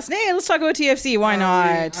podcast. Hey, let's talk about TFC. Why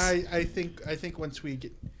not? I think once we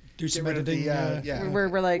get some rid of the editing, yeah, We're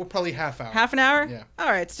like we're probably half hour. half an hour? Yeah. All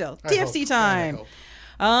right, still. I TFC hope. time.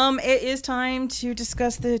 I hope. It is time to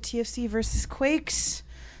discuss the TFC versus Quakes.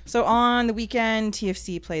 So on the weekend,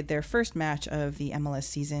 TFC played their first match of the MLS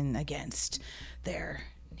season against their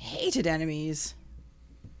hated enemies,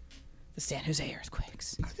 the San Jose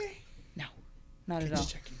Earthquakes. Are they? No, not at all.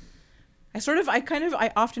 Just checking.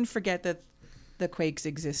 I often forget that the Quakes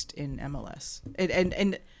exist in MLS.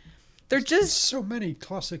 And they're just, so many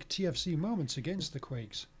classic TFC moments against the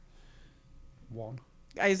Quakes. One.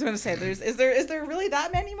 I was going to say, is there really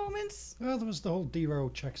that many moments? Well, there was the whole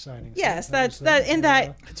Dero check signing. Yes, That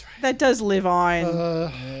that does live on.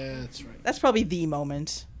 Yeah, that's right. That's probably the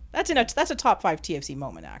moment. That's a top 5 TFC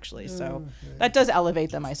moment, actually. So okay. that does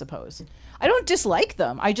elevate them, I suppose. I don't dislike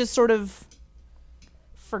them. I just sort of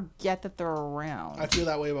forget that they're around. I feel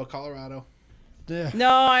that way about Colorado. Yeah. No,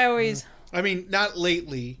 I always, I mean, not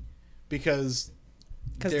lately, because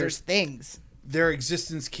there's things. their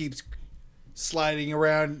existence keeps sliding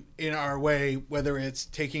around in our way, whether it's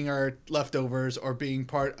taking our leftovers or being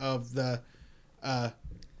part of the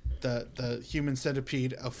human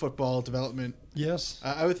centipede of football development. Yes.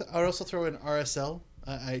 I would also throw in RSL.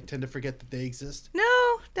 I tend to forget that they exist.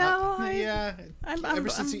 No. Yeah. I'm- ever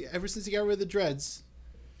since he got rid of the dreads,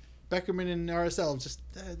 Beckerman and RSL just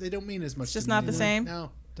they don't mean as much. It's just to me not the anymore. same?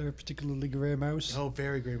 No. They're a particularly grey mouse. Oh,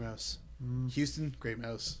 very gray mouse. Houston, gray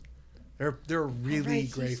mouse. They're a really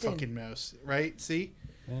Alright, gray Houston. fucking mouse, right? See?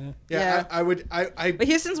 Yeah. Yeah. Yeah. I But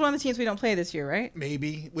Houston's one of the teams we don't play this year, right?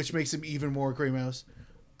 maybe, which makes him even more gray mouse.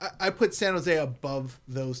 I put San Jose above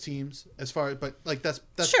those teams as far, but like that's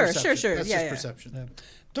Sure, perception. sure. That's Yeah, just yeah. perception. Yeah.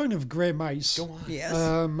 Talking of grey mice. Go on. Yes.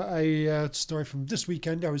 A story from this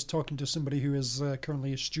weekend. I was talking to somebody who is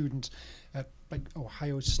currently a student at like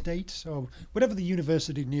Ohio State or whatever the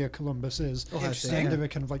university near Columbus is. Ohio State, And yeah. they were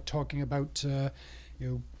kind of like talking about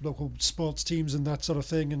local sports teams and that sort of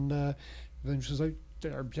thing. And then she was like,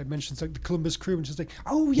 I mentioned like the Columbus Crew, and she's like,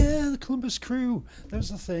 "Oh yeah, the Columbus Crew. That was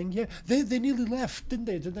the thing. Yeah, they nearly left, didn't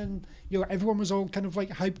they? And then everyone was all kind of like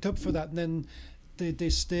hyped up for that, and then they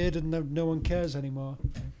stayed, and now no one cares anymore."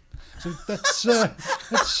 So that's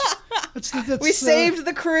We saved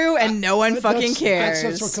the Crew, and no one fucking cares.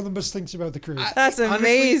 That's what Columbus thinks about the Crew. That's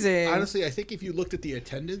amazing. Honestly, I think if you looked at the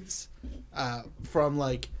attendance from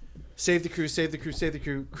like save the Crew, save the Crew, save the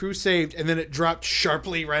Crew, Crew saved, and then it dropped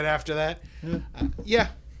sharply right after that. Yeah,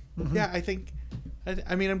 I think.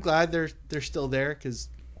 I mean, I'm glad they're still there because,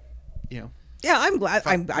 Yeah, I'm glad.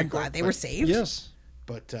 I'm Fuck, glad they but- were saved. Yes.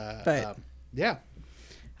 but But- yeah.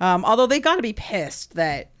 Although they got to be pissed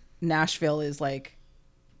that Nashville is like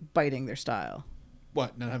biting their style.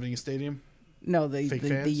 What? Not having a stadium? No, the Fake the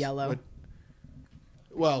fans? yellow. What?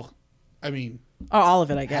 Well, I mean, Oh, all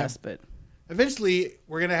of it, I guess. But eventually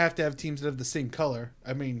we're gonna have to have teams that have the same color.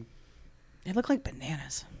 I mean, they look like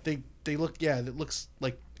bananas. they look. Yeah, it looks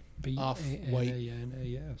like Off-white.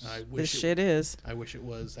 BANANAS. I This wish. shit is. I wish it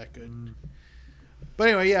was that good. But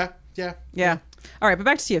anyway, yeah. Yeah. All right, but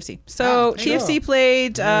back to TFC. So sure. TFC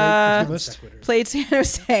played If you must. played San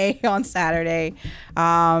Jose on Saturday.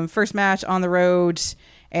 First match on the road,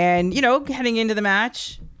 and heading into the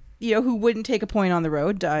match, who wouldn't take a point on the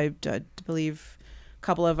road? I believe a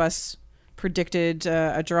couple of us predicted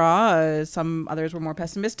a draw. Some others were more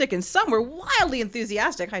pessimistic, and some were wildly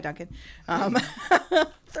enthusiastic. Hi, Duncan.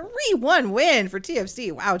 3-1 win for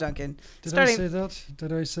TFC. Wow, Duncan. Did I say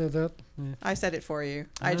that? Yeah, I said it for you.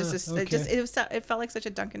 I okay. it felt like such a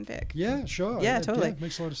Duncan pick. yeah sure. Yeah, totally. Yeah,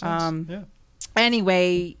 makes a lot of sense. Yeah.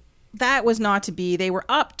 Anyway, that was not to be. They were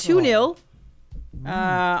up 2-0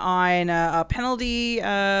 on a penalty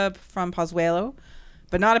from Pozuelo,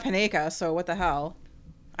 but not a Panenka. So what the hell?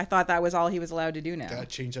 I thought that was all he was allowed to do now. Gotta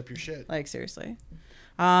change up your shit. Like, seriously.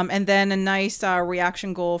 And then a nice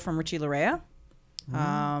reaction goal from Richie Larea.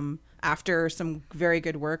 After some very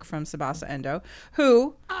good work from Sabasa Endo,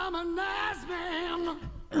 who, I'm a nice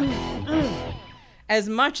man. as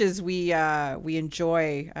much as we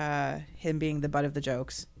enjoy him being the butt of the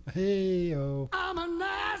jokes, Hey, oh. I'm a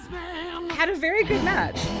nice man. had a very good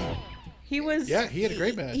match. He was. Yeah, he had a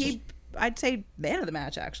great match. I'd say man of the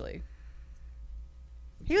match actually.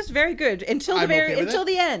 He was very good until I'm okay with until it.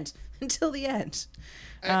 the end. Until the end.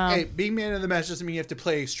 Hey, being man of the match doesn't mean you have to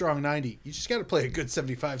play a strong 90. You just got to play a good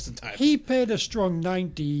 75 sometimes. He paid a strong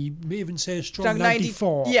 90, may even say a strong, Strong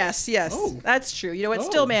 94. Yes, Oh. that's true. You know what? Oh.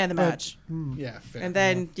 Still man of the But- match. Yeah, fair. And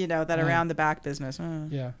then that around the back business.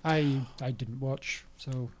 Yeah, I didn't watch,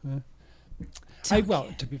 so.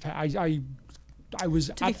 To be fair, I was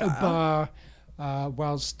be at a fair. bar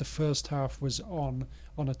whilst the first half was on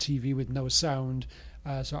a TV with no sound,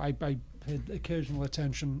 so I paid occasional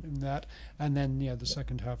attention in that, and then the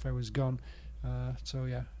second half I was gone. So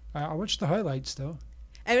yeah, I watched the highlights though.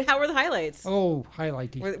 And how were the highlights? Oh,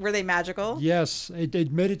 highlighty. Were they magical? Yes,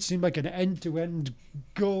 it made it seem like an end-to-end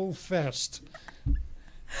goal fest.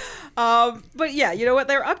 But yeah, you know what?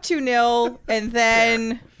 They're up 2-0, and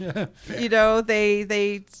then they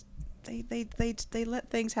let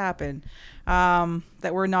things happen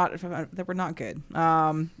that were not good.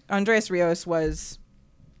 Andres Rios was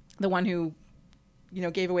the one who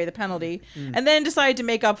gave away the penalty, and then decided to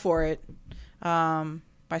make up for it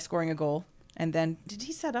by scoring a goal. And then did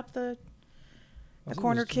he set up the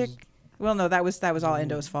corner kick? Well, no, that was all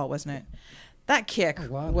Endo's fault, wasn't it? That kick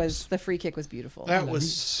was the free kick was beautiful. that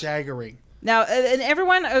was staggering. Now, and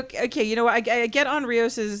everyone, okay, you know what? I get on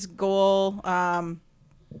Rios's goal.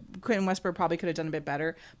 Quentin Westberg probably could have done a bit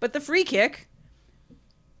better, but the free kick,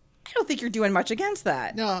 I don't think you're doing much against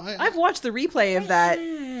that. No, I've watched the replay of that.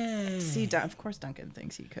 See, of course, Duncan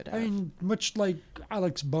thinks he could have. I mean, much like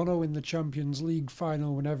Alex Bono in the Champions League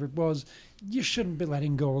final, whenever it was, you shouldn't be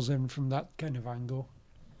letting goals in from that kind of angle.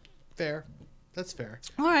 Fair. That's fair.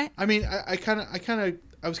 All right. I mean, I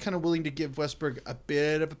was kind of willing to give Westberg a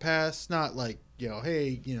bit of a pass, not like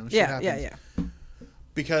hey, shit happens. Yeah.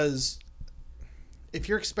 Because if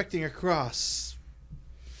you're expecting a cross,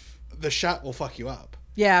 the shot will fuck you up.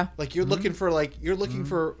 Yeah. Like you're looking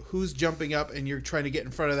for who's jumping up, and you're trying to get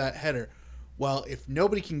in front of that header. Well, if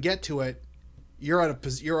nobody can get to it, you're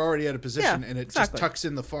already out of position, Yeah, and it exactly. just tucks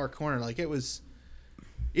in the far corner. Like it was,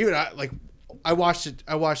 even I watched it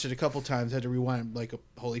a couple times. Had to rewind. Like,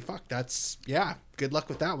 holy fuck, good luck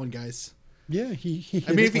with that one, guys. Yeah, he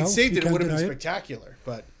I mean, if he he saved it, it can't would have been deny it. spectacular,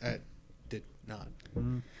 but it did not.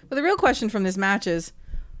 Well, the real question from this match is,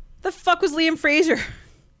 the fuck was Liam Fraser?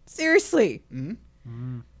 Seriously.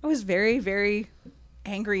 I was very, very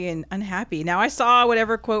angry and unhappy. Now, I saw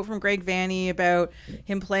whatever quote from Greg Vanny about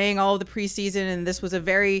him playing all of the preseason, and this was a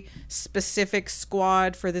very specific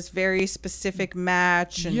squad for this very specific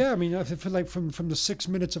match. And Yeah, I mean, I feel like from the 6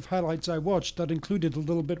 minutes of highlights I watched, that included a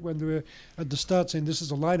little bit when they were at the start saying this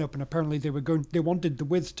is a lineup, and apparently they wanted the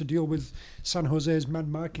width to deal with San Jose's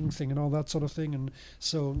man marking thing and all that sort of thing, and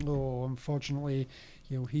so unfortunately,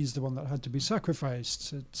 he's the one that had to be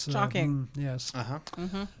sacrificed. It's Shocking. Yes. Uh huh.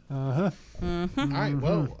 Uh-huh. All right.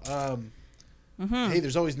 Well, hey,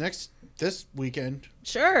 there's always this weekend.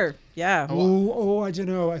 Sure. Yeah. I don't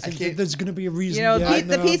know. I think can't- that there's going to be a reason.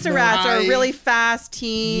 The Pizza Rats are a really fast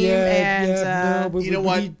team, and You know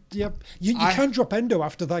what? Yep. You I- can't drop Endo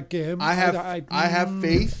after that game. I have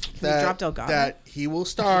faith drop that Delgado? that he will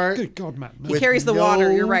start. Good God, man. he with carries the no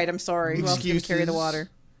water. You're right. I'm sorry. Who else can carry the excuses. water?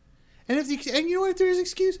 And you know what? If there's an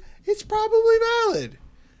excuse, it's probably valid.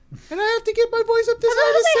 And I have to get my voice up this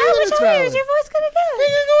high to say that it's valid. voice gonna He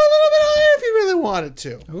can go a little bit higher if he really wanted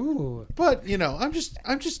to. Ooh. But I'm just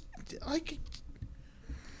like,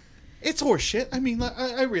 it's horseshit. I mean,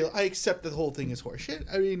 I accept that the whole thing is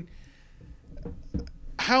horseshit. I mean,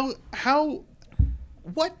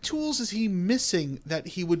 what tools is he missing that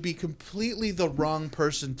he would be completely the wrong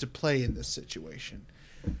person to play in this situation?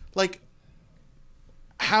 Like,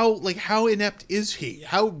 how inept is he?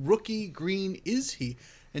 How rookie green is he?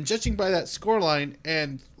 And judging by that scoreline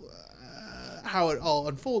and how it all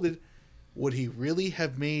unfolded, would he really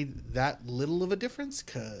have made that little of a difference?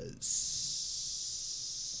 Because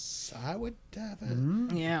I would have.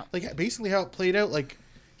 Yeah. Like, basically how it played out, like,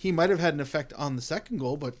 he might have had an effect on the second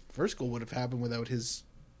goal, but first goal would have happened without his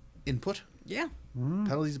input. Yeah.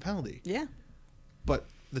 Penalty's a penalty. Yeah. But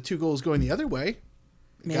the two goals going the other way.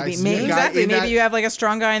 Maybe the guy exactly. in Maybe that- you have like a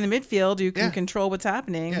strong guy in the midfield who can Yeah. control what's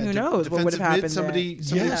happening. Yeah, Who knows what would have defensive mid, happened?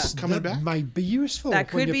 somebody Yes, coming that back. might be useful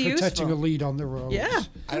That when could you're be protecting useful. a lead on the road. There. Yeah.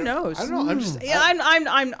 Who knows? I don't know. I'm just. Yeah,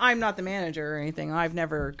 I'm not the manager or anything. I've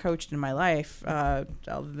never coached in my life, other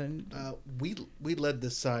than We led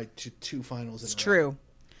this side to 2 finals. it's true.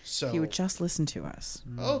 So He would just listen to us.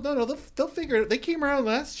 no, they'll figure it. They came around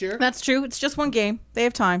last year. That's true. It's just one game. They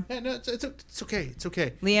have time. Yeah, no, it's okay. It's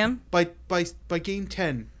okay. Liam, By game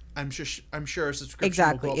 10, I'm sure our subscription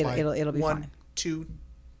Exactly. will go up by It'll be 1, fine. 2,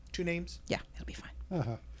 2 names. Yeah, it'll be fine.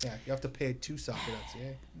 Uh-huh. Yeah, you have to pay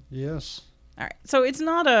TwoSoccer.ca. Yes. All right. So it's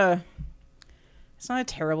not a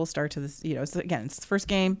terrible start to this. You know, it's the first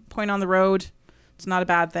game, point on the road. It's not a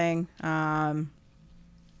bad thing. And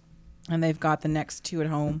they've got the next 2 at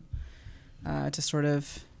home to sort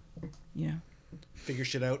of, Figure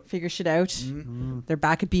shit out. They're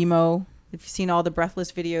back at BMO. If you've seen all the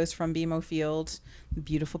breathless videos from BMO Field, the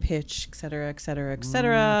beautiful pitch, et cetera, et cetera, et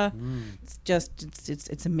cetera. It's just,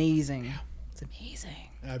 it's amazing. Yeah. It's amazing.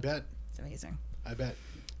 I bet. It's amazing. I bet.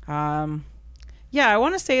 Yeah, I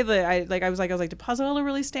want to say that I was like, did Pozzuolo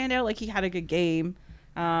really stand out? Like, he had a good game.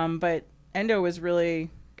 But Endo was really,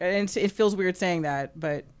 and it feels weird saying that,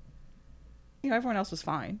 but, everyone else was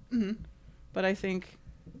fine. Mm-hmm. But I think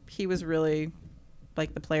he was really,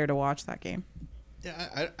 like, the player to watch that game.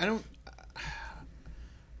 Yeah,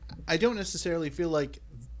 I don't necessarily feel like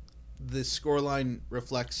the scoreline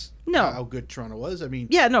reflects how good Toronto was. I mean,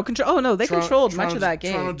 yeah, no, they controlled much of that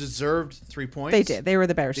game. Toronto deserved 3 points. They did. They were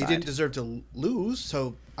the better side. They didn't deserve to lose,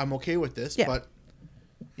 so I'm okay with this. Yeah. But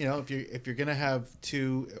if you're gonna have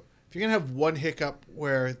one hiccup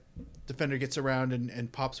where defender gets around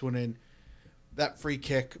and pops one in, that free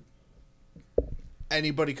kick,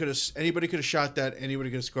 anybody could have shot that. Anybody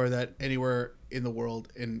could have scored that anywhere in the world.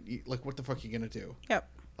 And like, what the fuck are you gonna do? Yep.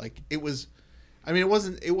 Like, it was. I mean, it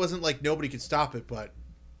wasn't like nobody could stop it, but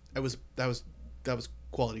that was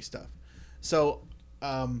quality stuff. So,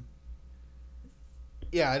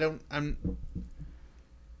 yeah, I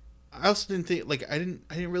also didn't think, like, I didn't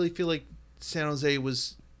really feel like San Jose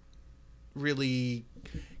was really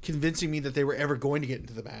convincing me that they were ever going to get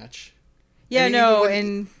into the match. Yeah,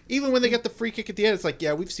 even when they got the free kick at the end, it's like,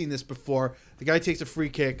 yeah, we've seen this before. The guy takes a free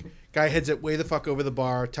kick, guy heads it way the fuck over the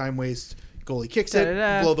bar, time waste, goalie kicks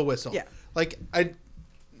it, blow the whistle. Yeah. Like,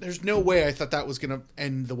 there's no way I thought that was going to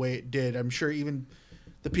end the way it did. I'm sure even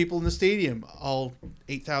the people in the stadium, all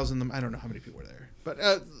 8,000 of them, I don't know how many people were there, but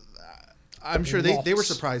I'm sure they were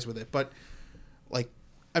surprised with it. But, like,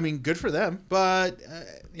 I mean, good for them. But,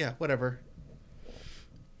 yeah, whatever.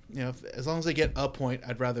 As long as they get a point,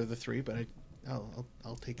 I'd rather the 3, but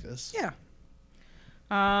I'll take this. Yeah.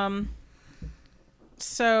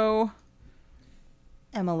 So,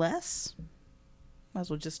 MLS? Might as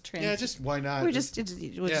well just Yeah, just why not? We'll just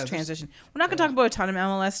transition. We're not going to talk about a ton of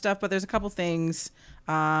MLS stuff, but there's a couple things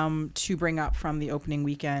to bring up from the opening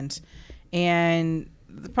weekend, and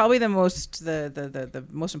probably the most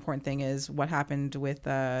important thing is what happened with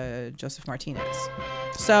Joseph Martinez.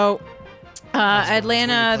 So,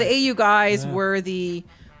 Atlanta, the AU guys were the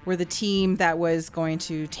team that was going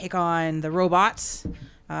to take on the Robots.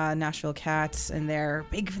 Nashville Cats and their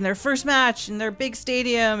first match in their big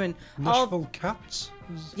stadium and Nashville Cats.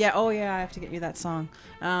 Yeah. Oh yeah. I have to get you that song.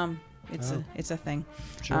 It's a thing.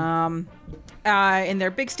 Sure. In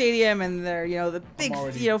their big stadium and their the big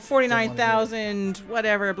 49,000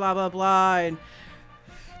 whatever blah blah blah and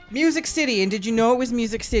Music City. And did you know it was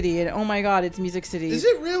Music City? And oh my God, it's Music City. Is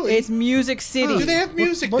it really? It's Music City. Do they have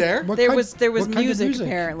music there? There was music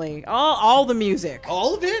apparently. All the music.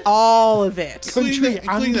 All of it? All of it. Country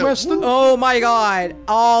and Western. Oh my God,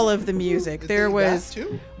 all of the music. There was. That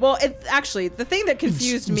too? Well, actually, the thing that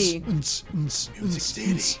confused me. Music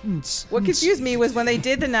City. What confused me was when they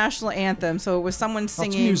did the national anthem. So it was someone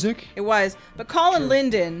singing. That's music. It was, but Colin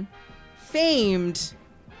Linden, famed.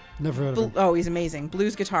 Never heard of him. Oh, he's amazing.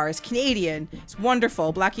 Blues guitarist, Canadian. He's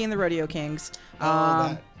wonderful. Blackie and the Rodeo Kings.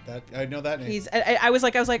 That I know that name. I was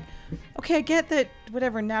like, okay, I get that.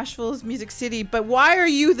 Whatever, Nashville's Music City, but why are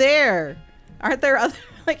you there? Aren't there other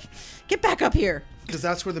get back up here? Because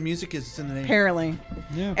that's where the music is. It's in the name. Apparently.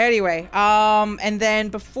 Yeah. Anyway, and then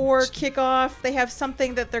before kickoff, they have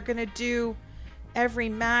something that they're gonna do every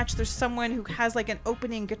match. There's someone who has like an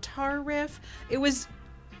opening guitar riff. It was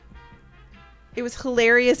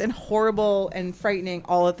hilarious and horrible and frightening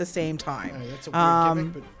all at the same time. Right, that's a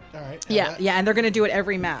weird gimmick, but all right. Yeah, and they're going to do it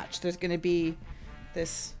every match. There's going to be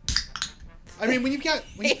this. I mean, when you've got.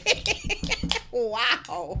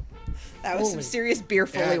 Wow. That was some serious beer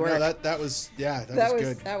Foley work. No, that was good. That was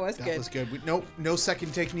good. That was good. No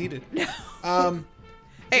second take needed. Hey,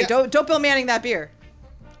 yeah. don't Bill Manning that beer.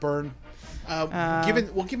 Burn.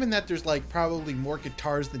 Given that there's like probably more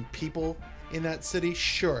guitars than people in that city,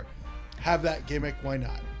 sure. Have that gimmick, why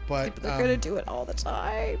not? But they're gonna do it all the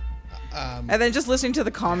time. And then just listening to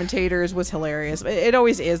the commentators was hilarious. It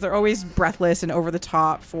always is. They're always breathless and over the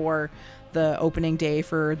top for the opening day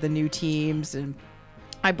for the new teams. And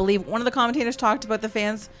I believe one of the commentators talked about the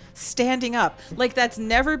fans standing up. Like, that's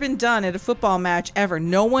never been done at a football match ever.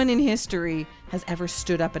 No one in history has ever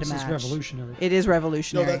stood up at a This match. is revolutionary. It is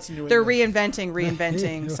revolutionary. No, that's New They're England.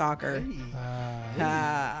 reinventing soccer.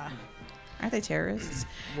 Aren't they terrorists?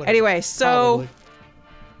 Whatever. Anyway, so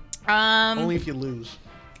Only if you lose.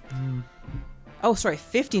 oh, sorry,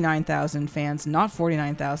 59,000 fans, not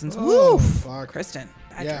 49,000. Oh, Woo! fuck. Kristen,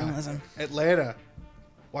 bad Yeah. journalism. Atlanta.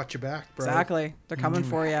 Watch your back, bro. Exactly. They're coming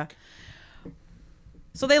for you.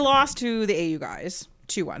 So they lost to the AU guys,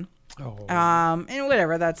 2-1. Oh. And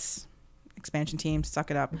whatever, that's expansion teams, suck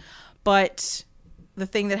it up. But the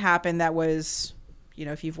thing that happened that was,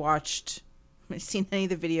 if you've seen any of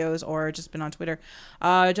the videos or just been on Twitter,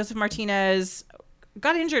 Joseph Martinez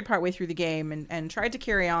got injured partway through the game and tried to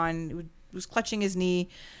carry on, was clutching his knee,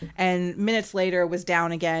 and minutes later was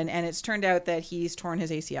down again, and it's turned out that he's torn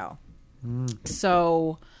his ACL.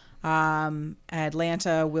 So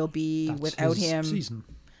Atlanta will be That's without his him season.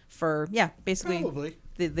 for basically Probably.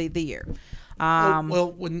 the year.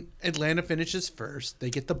 Well, when Atlanta finishes first,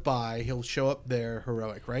 they get the bye. He'll show up there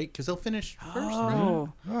heroic, right? Because they'll finish first, right?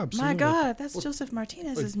 Oh, Oh, my absolutely. God, that's Joseph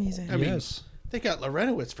Martinez's music. I mean, Yes. they got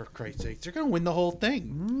Lorenowitz, for Christ's sake. They're going to win the whole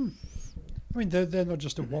thing. I mean, they're not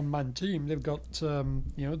just a one-man team. They've got,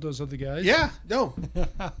 those other guys. Yeah, no.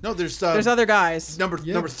 No, there's other guys. number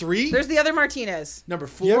 3, There's the other Martinez. number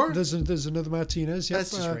 4. Yep, there's another Martinez. Yep.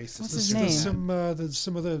 That's just racist. What's his There's name? there's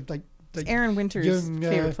some other like Aaron Winter's young,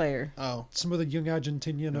 favorite player. Oh, some other young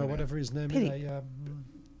Argentinian or whatever his name Pity. is.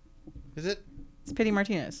 is it? It's Pity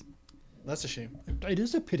Martinez. That's a shame. It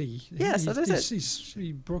is a pity. Yes, that is it.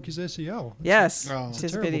 He broke his ACL. Yes, Oh. it's It's a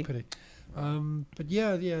his terrible pity. pity. But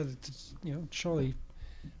yeah, it's, surely.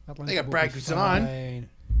 Atlanta They got will Brad be Guzan. fine.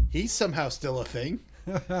 He's somehow still a thing.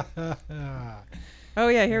 Oh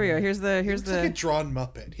yeah, here we go. Here's Looks like a the drawn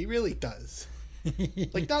Muppet. He really does.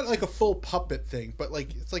 Like, not like a full puppet thing, but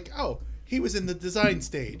like, it's like, oh, he was in the design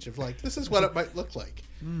stage of like, this is what it might look like.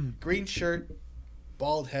 Green shirt,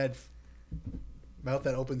 bald head, mouth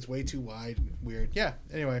that opens way too wide and weird. Yeah,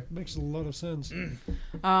 anyway. Makes a lot of sense.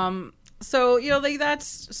 so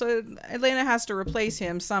so Atlanta has to replace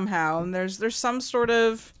him somehow, and there's some sort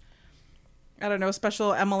of, I don't know,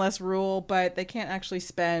 special MLS rule, but they can't actually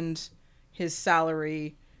spend his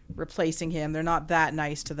salary replacing him. They're not that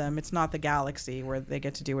nice to them. It's not the Galaxy where they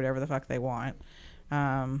get to do whatever the fuck they want.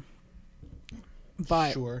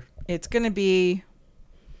 But Sure. it's going to be...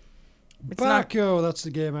 It's not... Barco, that's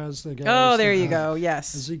the game as the guy. Oh, there you go.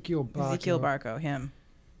 Yes. Ezekiel Barco. Ezekiel Barco, him.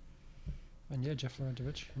 And yeah, Jeff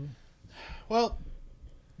Larantovich. Well,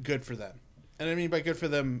 good for them. And I mean by good for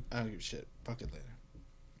them, I don't give a shit. Fuck Atlanta.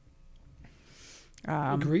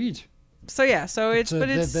 Agreed. So yeah, so it's... but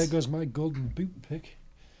it's there goes my golden boot pick.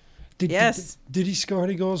 Did he score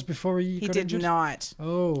any goals before he got did injured? not.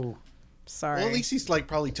 Oh. Sorry. Well, at least he's like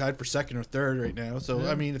probably tied for second or third right now. So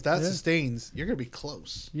Yeah. I mean, if that Yeah. sustains, you're gonna be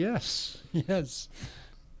close. Yes. Yes.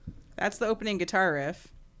 That's the opening guitar riff.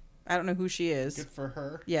 I don't know who she is. Good for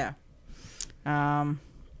her. Yeah.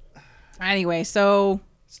 Anyway, so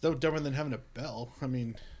It's no dumber than having a bell. I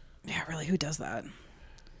mean, yeah, really, who does that?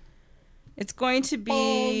 It's going to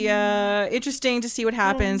be interesting to see what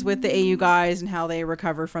happens with the AU guys and how they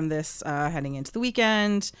recover from this heading into the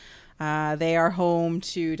weekend. They are home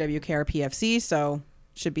to WKRPFC, so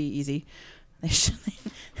should be easy. They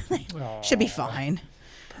should be fine.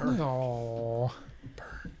 Oh.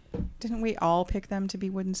 Didn't we all pick them to be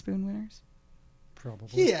Wooden Spoon winners?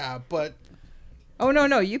 Probably. yeah, but Oh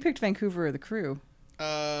no, you picked Vancouver or the Crew,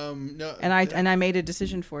 no. and I made a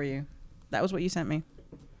decision for you. That was what you sent me.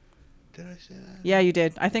 Did I say that? Yeah, you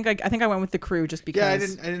did. I think I went with the Crew just because.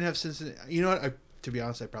 Yeah, I didn't have Cincinnati. You know what? To be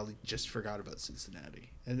honest, I probably just forgot about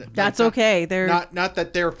Cincinnati. And That's not, okay. They're not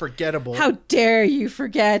that they're forgettable. How dare you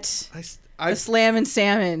forget I the Slam and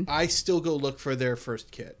Salmon? I still go look for their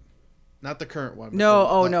first kit, not the current one. But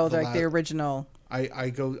No, the like last- the original. I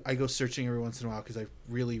go searching every once in a while because I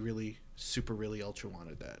really super really ultra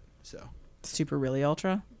wanted that. So Super Really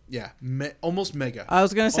Ultra. yeah, almost mega. I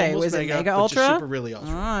was gonna say, Almost was it Mega but just Ultra? Super really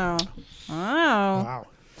ultra. Oh.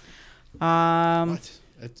 Wow. What?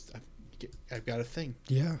 I've got a thing.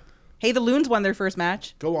 Yeah. Hey, the Loons won their first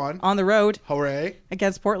match Go on. on the road Hooray!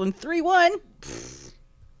 against Portland, 3-1.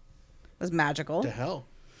 Was magical. To hell.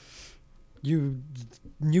 You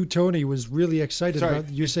knew Tony was really excited Sorry.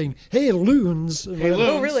 about you saying, "Hey, loons." Hey, Well, loons.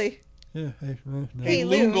 Oh, really? Yeah. Hey, no. Hey,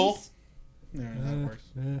 Loongle. Loons. No, that works.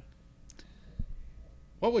 Yeah.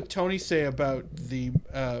 What would Tony say about the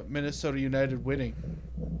Minnesota United winning?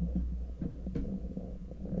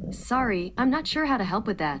 Sorry, I'm not sure how to help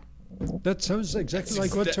with that. That sounds exactly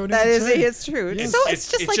like what Tony That would is, say. it's true. Yes. So it's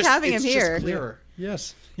just like having him it's here. Just clearer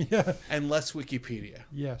Yes. Yeah. and less Wikipedia,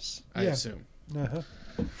 Yes. I yeah. assume.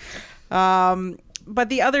 Uh-huh. But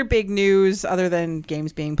the other big news, other than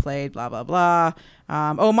games being played, blah blah blah.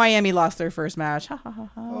 Miami lost their first match. Ha, ha, ha,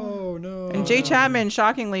 ha. Oh no! And Jay Chapman,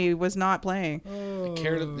 shockingly, was not playing. Oh,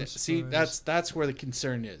 See, surprise. that's where the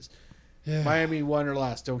concern is. Yeah. Miami won or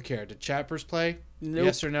lost, don't care. Did Chappers play? Nope.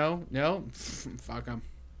 Yes or no? No. Fuck them.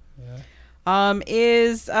 Yeah.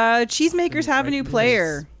 Is Cheesemakers have a new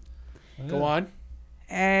player? Go on.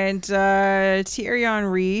 And Thierry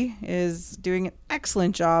Henry is doing an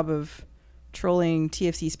excellent job of trolling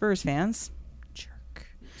TFC Spurs fans. Jerk.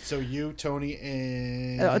 So you, Tony,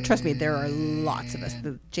 and Trust me, there are lots of us.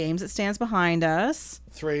 The James that stands behind us.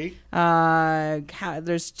 3.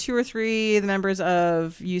 There's 2 or 3 of the members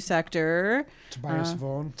of U Sector. Tobias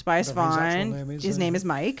Vaughn. Tobias whatever Vaughn. actual His name is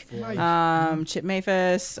Mike. Mike. Chip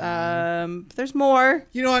Maphis. There's more.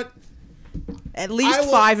 You know what? At least I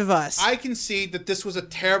will- 5 of us. I concede that this was a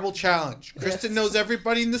terrible challenge. Kristen knows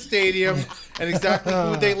everybody in the stadium and exactly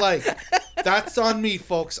who they like. That's on me,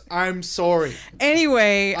 folks. I'm sorry.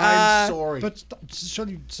 Anyway, I'm sorry. But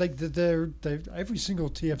surely it's like they're every single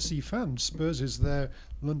TFC fan, Spurs is their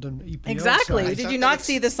London EPL exactly. side. Did you not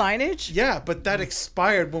see the signage? Yeah, but that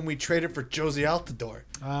expired when we traded for Josie Altidore.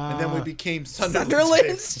 And then we became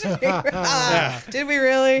Sunderland. Yeah. Did we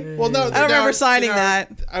really? Well, no, I don't remember signing that.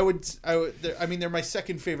 I would. I mean, they're my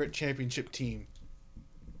second favorite championship team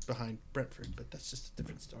behind Brentford, but that's just a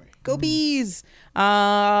different story. Go Bees!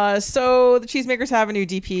 So the Cheesemakers have a new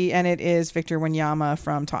DP, and it is Victor Wanyama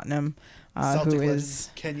from Tottenham, Celtic who legend, is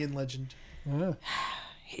Kenyan legend. Yeah.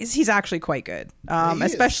 he's actually quite good, He is.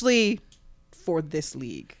 especially for this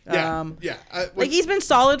league. Yeah, Like he's been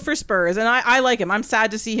solid for Spurs, and I like him. I'm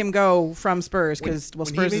sad to see him go from Spurs because when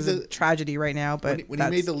he Spurs made is a tragedy right now. But when he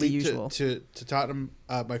that's made the leap usual. to Tottenham,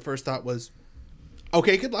 my first thought was,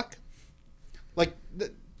 okay, good luck. Like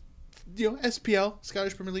SPL,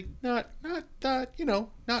 Scottish Premier League, not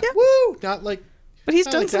woo, not like. But he's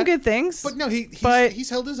not done like some that. good things. But no, But- he's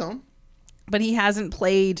held his own. but he hasn't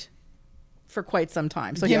played for quite some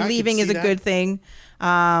time. So Yeah, I him could leaving is see a that. good thing.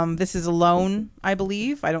 This is a loan, I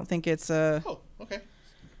believe. I don't think it's a. Oh, okay.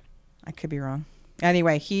 I could be wrong.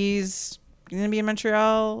 Anyway, he's going to be in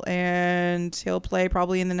Montreal, and he'll play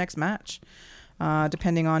probably in the next match,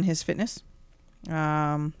 depending on his fitness.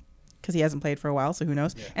 Because he hasn't played for a while, so who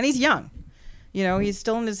knows? Yeah. And he's young. You know, he's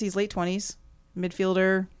still in his late 20s.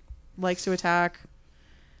 Midfielder, likes to attack.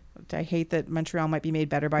 I hate that Montreal might be made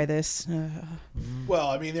better by this. Well,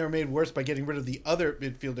 I mean, they were made worse by getting rid of the other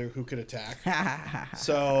midfielder who could attack.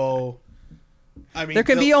 So, I mean, There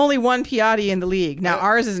can be only one Piatti in the league. Now, Yeah.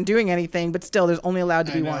 ours isn't doing anything, but still, there's only allowed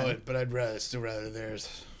to I be know one. it, but I'd still rather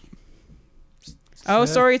theirs. Oh,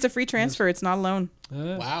 sorry, it's a free transfer. It's not a loan.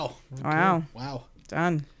 Yeah. Wow, Wow, wow.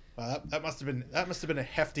 done. Well, that must have been a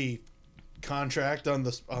hefty contract on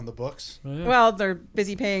the books. Yeah. Well, they're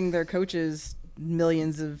busy paying their coaches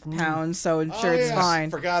millions of pounds, so I'm sure it's yes, fine.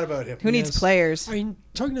 Forgot about him. Who needs Yes. players? I mean,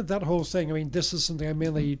 talking of that whole thing, I mean, this is something I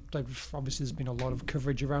mainly, like, obviously there's been a lot of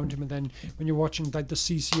coverage around him, and then when you're watching, like, the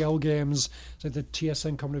CCL games, like the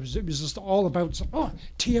TSN company, it was just all about,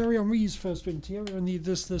 Thierry Henry's first win, Thierry Henry,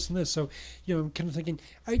 this, and this. So, you know, I'm kind of thinking,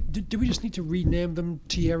 do we just need to rename them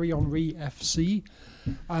Thierry Henry FC?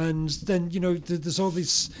 And then, you know, there's all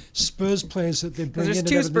these Spurs players that they bring There's in.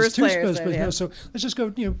 two and everything. Spurs There's two players Spurs there, players, yeah. So let's just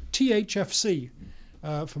go, you know, THFC.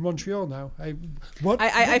 For Montreal now. What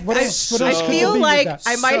I else could there feel be with like that?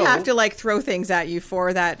 I might So- have to like throw things at you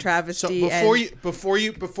for that So travesty. before and, you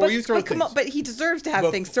throw but come things, on, but he deserves to have Bef-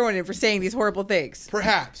 things thrown at him for saying these horrible things.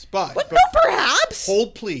 perhaps, but But no, perhaps.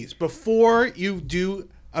 hold please before you do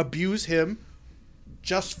abuse him,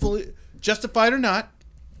 justified or not.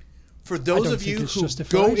 For those don't of think you it's who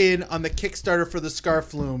justified. go in on the Kickstarter for the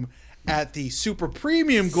Scarf Loom at the super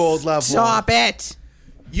premium gold level, Stop it.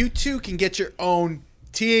 you too can get your own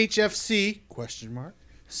THFC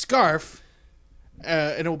scarf,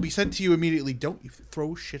 and it will be sent to you immediately. Don't you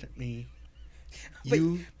throw shit at me.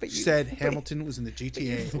 You said Hamilton was in the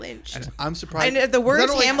GTA. flinched. And I'm surprised. And the 'cause I words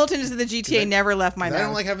don't like- Hamilton is in the GTA never left my 'cause mouth. I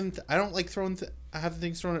don't like having. I don't like throwing. Having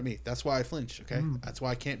things thrown at me. That's why I flinch. Okay, that's why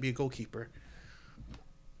I can't be a goalkeeper.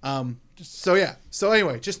 So yeah. So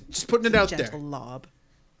anyway, just putting it out gentle there. lob.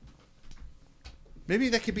 Maybe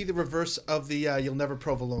that could be the reverse of the "You'll Never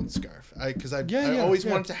Provolone" scarf. Because I Yeah, always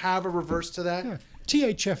yeah. wanted to have a reverse to that. Yeah.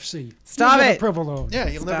 THFC. Stop Never it. Provolone. Yeah,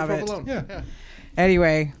 "You'll Stop Never it. Provolone." Yeah.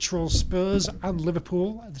 Anyway, Troll Spurs and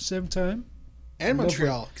Liverpool at the same time. And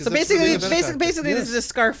Montreal. 'cause so that's the basically, big benefactor. this Yes. is a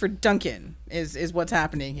scarf for Duncan. Is what's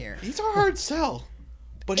happening here. He's a hard sell.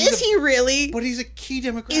 But Is he really? But he's a key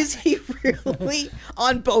demographic. Is he really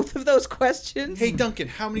on both of those questions? Hey Duncan,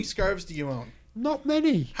 how many scarves do you own? Not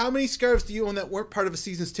many. How many scarves do you own that weren't part of a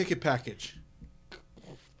season's ticket package?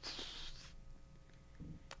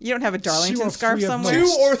 You don't have a Darlington or scarf three of somewhere?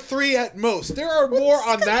 most. 2 or 3 at most. There are more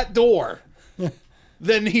on that door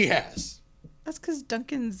than he has. That's because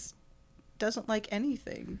Duncan's doesn't like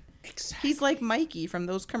anything. Exactly. He's like Mikey from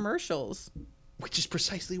those commercials. Which is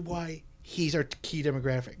precisely why he's our key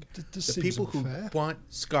demographic. This The seems people who unfair. want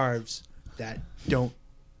scarves that don't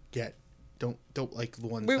like the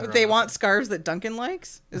ones that are They on want scarves that Duncan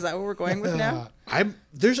likes. Is that what we're going with now?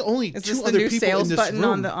 There's only Is 2 this the other new people sales in this button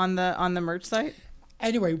room. on the merch site?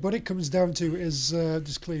 Anyway, what it comes down to is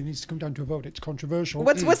this clearly needs to come down to a vote. It's controversial.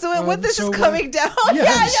 What this so, is coming down?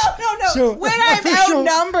 yes. Yeah, no. So, when I'm official-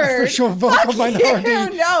 outnumbered, official vocal fuck minority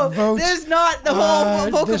you. No, vote. there's not the whole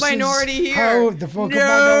vocal This is minority here. How the vocal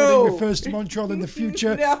minority refers to Montreal in the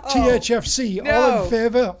future. No. THFC. No. All in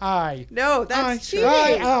favour? Aye. No, that's cheating.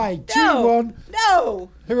 Aye. No. 2-1. No.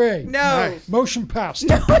 Hooray. No. Aye. Motion passed.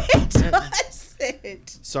 No, it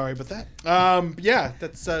doesn't. Sorry about that. Yeah,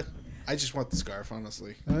 that's. I just want the scarf,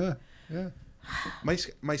 honestly. Yeah. My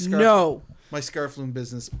scarf. No. My scarf loom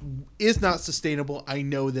business is not sustainable. I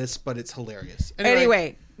know this, but it's hilarious.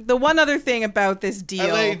 Anyway, the one other thing about this deal.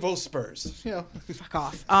 LA vote Spurs. You know, Fuck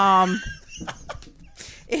off.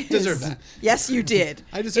 Deserve that. Yes, you did.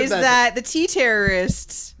 I deserve is that. the Tea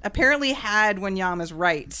terrorists apparently had Wanyama's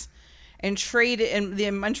rights and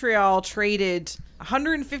the Montreal traded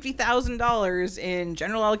 $150,000 in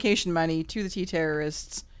general allocation money to the Tea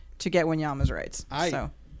terrorists to get Wanyama's rights.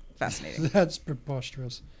 So fascinating. That's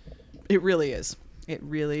preposterous. It really is. It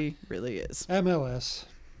really, really is. MLS.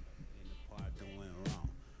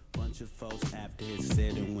 Bunch of folks after it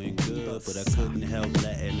said it went good, but I couldn't help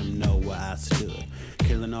letting them know where I stood.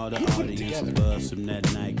 Killing all the audience buzz from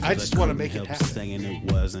that night. I just want to make it help happen. Saying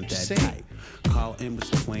it wasn't that tight. Caught in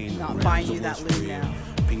between. Not buying you that loot now.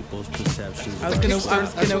 People's perceptions. I was gonna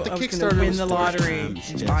the Kickstarter win was the for. lottery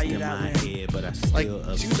and buy you that loot. Head, but I Like,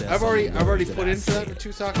 still I've already put in for that for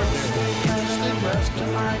 2 soccer.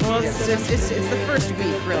 Well, it's the first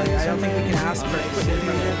week, really. I don't think we can ask for equipment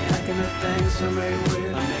from it.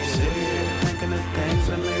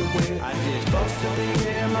 I did supposed to be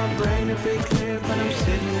here in my brain to be clear, but I'm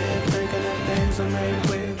sitting here thinking of things I made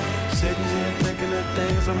with. Sitting here thinking of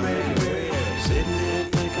things I made with. Sitting here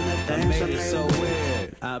thinking of things I made so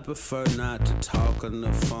weird. I prefer not to talk on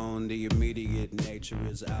the phone. The immediate nature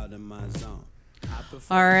is out of my zone.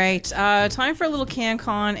 All right, time for a little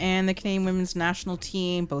CanCon and the Canadian women's national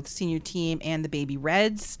team, both the senior team and the Baby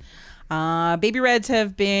Reds. Baby Reds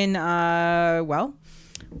have been,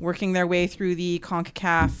 working their way through the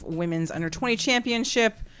CONCACAF Women's Under-20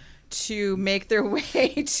 Championship to make their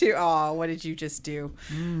way to... Oh, what did you just do?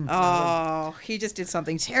 He just did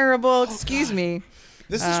something terrible. Excuse me.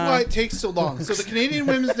 This is why it takes so long. So the Canadian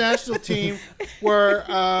women's national team were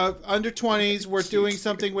under 20s. We're doing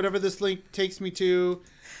something, whatever this link takes me to.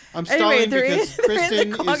 I'm stalling Anyway, they're because in Kristen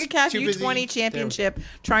the CONCACAF is too busy. U20 Championship,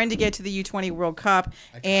 trying to get to the U20 World Cup,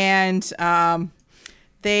 and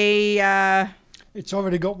they... It's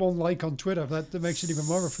already got 1 like on Twitter. That makes it even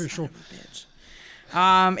more official.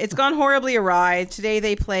 It's gone horribly awry. Today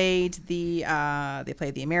they played the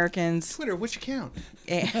Americans. Twitter, which account?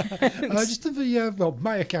 Just the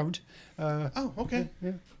my account. Oh, okay.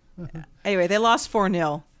 Anyway, they lost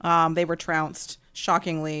 4-0. They were trounced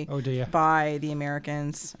shockingly Oh, dear. by the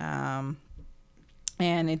Americans, and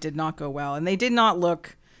it did not go well. And they did not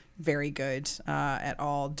look very good at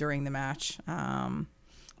all during the match.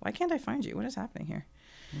 Why can't I find you? What is happening here?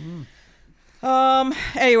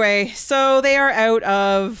 Anyway, so they are out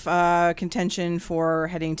of contention for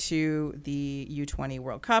heading to the U20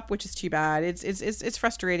 World Cup, which is too bad. It's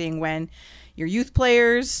frustrating when your youth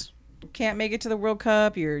players can't make it to the World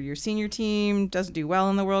Cup. Your senior team doesn't do well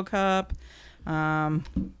in the World Cup.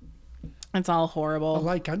 It's all horrible. A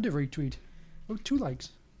like and a retweet. Oh, 2 likes.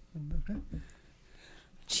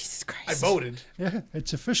 Jesus Christ! I voted. Yeah,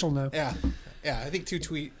 it's official now. Yeah. I think 2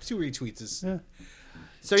 retweets is. Yeah.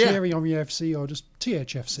 So yeah. Cherry on your FC or just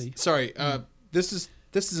THFC. Sorry. This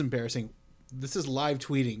is embarrassing. This is live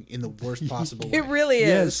tweeting in the worst possible way. It really is.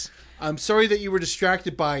 Yes. I'm sorry that you were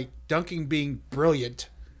distracted by Duncan being brilliant,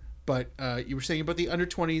 but you were saying about the under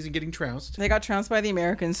 20s and getting trounced. They got trounced by the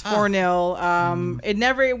Americans 4-0.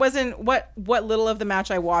 It wasn't what little of the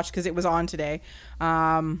match I watched because it was on today.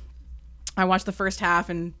 I watched the first half,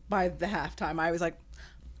 and by the halftime, I was like,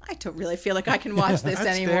 I I don't really feel like I can watch this That's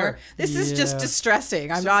anymore. fair. This is just Yeah.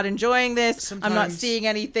 distressing. I'm not enjoying this. I'm not sometimes seeing You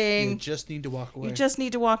anything. just need to walk away. You just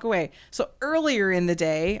need to walk away. So earlier in the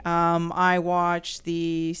day, I watched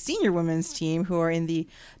the senior women's team who are in the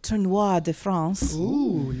Tournoi de France.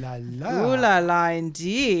 Ooh la la. Ooh la la,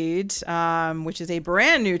 indeed. Which is a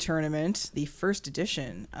brand new tournament, the first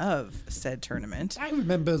edition of said tournament. I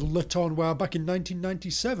remember Le Tournoi back in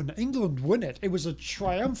 1997. England won it. It was a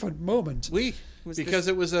triumphant moment. Because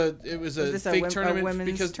it was a Was this fake a tournament.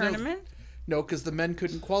 women's because tournament? No, because the men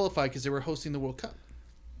couldn't qualify because they were hosting the World Cup.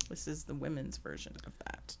 This is the women's version of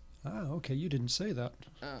that. Ah, okay, you didn't say that.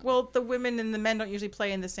 Well, the women and the men don't usually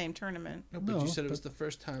play in the same tournament. No, but No, you said it was but- the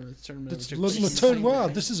first time the tournament It's took Le place.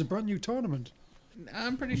 Tournoi. This is a brand new tournament.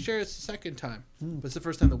 I'm pretty sure it's the second time, but it's the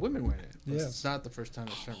first time the women win it. But Yes. It's not the first time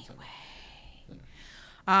it's tournament.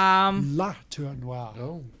 La Tournoi.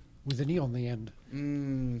 Oh, With an E on the end.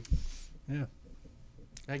 Yeah.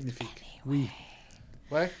 magnifique. We.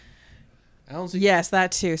 What? Alan's Yes,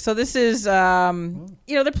 that too. So this is,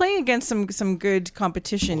 they're playing against some good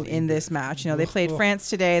competition in this match. They played France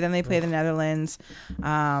today, then they play the Netherlands,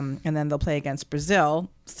 and then they'll play against Brazil.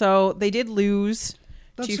 So they did lose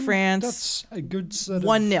to France That's a good set of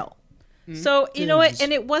 1-0. So you know what? games.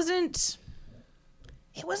 And it wasn't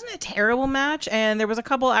a terrible match, and there was a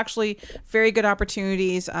couple actually very good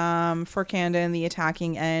opportunities for Canada in the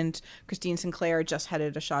attacking end. Christine Sinclair just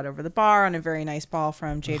headed a shot over the bar on a very nice ball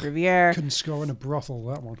from Jade Riviere. Couldn't score in a brothel,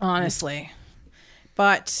 that one. Honestly.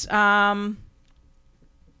 But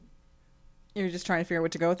you're just trying to figure out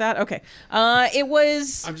what to go with that? Okay. It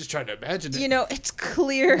was, I'm just trying to imagine it. it's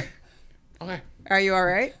clear. Okay. Are you all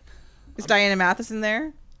right? Is Diana Matheson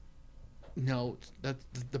there? No,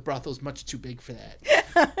 the brothel's much too big for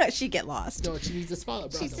that. She'd get lost. No, she needs a smaller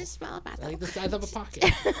brothel. She's a small brothel. Like the size of a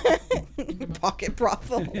pocket. Pocket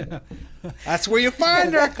brothel. That's where you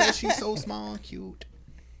find her because she's so small and cute.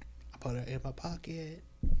 I put her in my pocket.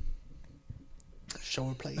 Show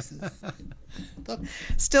her places. Look.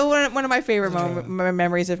 Still, one of my favorite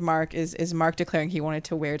memories of Mark is Mark declaring he wanted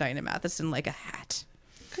to wear Diana Matheson like a hat.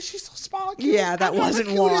 Because she's so small and cute. Yeah, that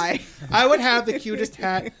wasn't why. I would have the cutest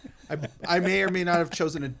hat. I may or may not have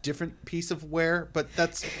chosen a different piece of wear, but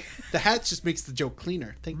the hat just makes the joke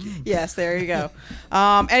cleaner. Thank you. Yes, there you go.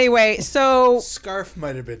 Anyway, so Scarf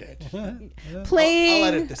might have been it. playing, I'll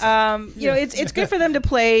edit this out. it's good for them to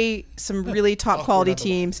play some really top quality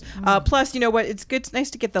teams. Plus, you know what? It's nice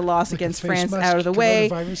to get the loss against face France mask, out of the way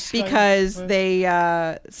coronavirus style.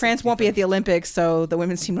 because France won't be at the Olympics, so the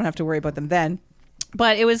women's team don't have to worry about them then.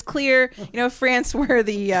 But it was clear, France were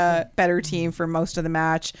the better team for most of the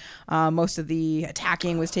match. Most of the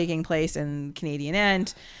attacking was taking place in Canadian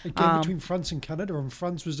end. A game between France and Canada, and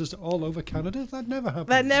France was just all over Canada? That never happened.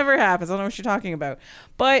 That never happens. I don't know what you're talking about.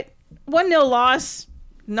 But 1-0 loss,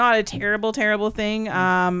 not a terrible, terrible thing.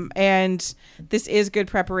 And this is good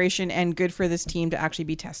preparation and good for this team to actually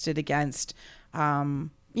be tested against,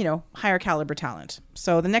 higher caliber talent.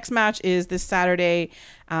 So the next match is this Saturday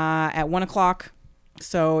at 1 o'clock.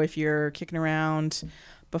 So if you're kicking around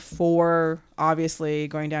before, obviously,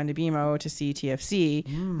 going down to BMO to see TFC,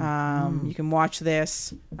 you can watch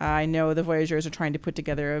this. I know the Voyageurs are trying to put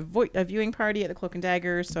together a viewing party at the Cloak and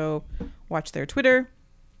Dagger, so watch their Twitter.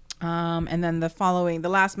 And then the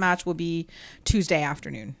last match will be Tuesday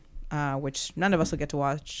afternoon, which none of us will get to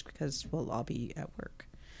watch because we'll all be at work.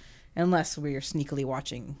 Unless we are sneakily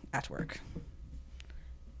watching at work.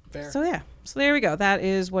 Fair. So yeah. So there we go. That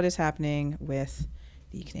is what is happening with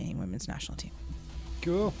the Canadian women's national team.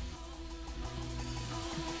 Cool.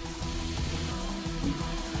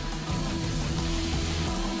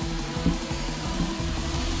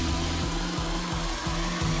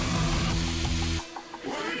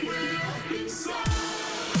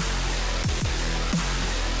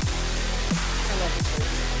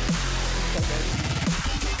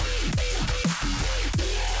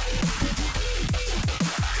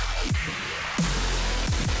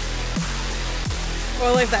 Oh, I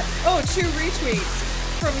like that. Oh, 2 retweets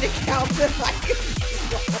from Nick Calvin.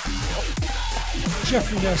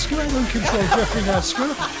 Jeffrey Nesco. I don't control Jeffrey Nesco.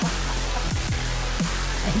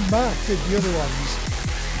 And Mark did the other ones.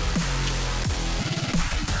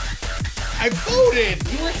 I voted!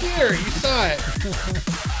 You were here. You saw it.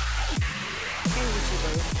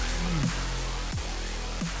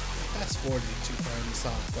 Fast forwarded too far in the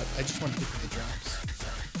song, but I just wanted to get the drops.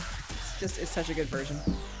 It's such a good version.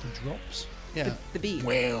 The drops. Yeah. The beat.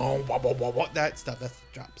 Well, that stuff. That's the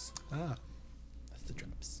drops. Ah. That's the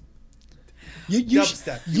drops.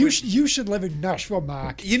 Dubstep. You should live in Nashville,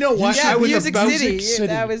 Mark. You know what? Yeah, I was Music about City. City.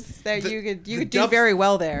 That was that The- you could the do dub- very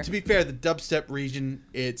well there. To be fair, the dubstep region,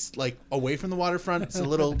 it's like away from the waterfront. It's a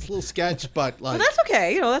little sketch, but like Well, that's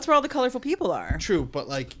okay. You know, that's where all the colorful people are. true. But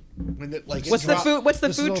like when it, like What's it's the not- food? What's the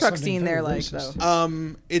This is food all truck sounding scene very there like racist.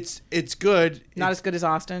 though? It's good. Not as good as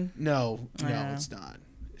Austin. No, Yeah. it's not.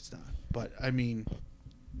 It's not. But I mean,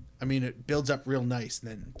 it builds up real nice,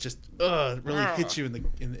 and then just it really hits you in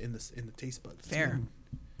the taste buds. Fair.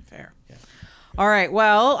 All right.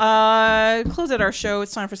 Well, close out our show.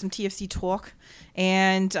 It's time for some TFC talk.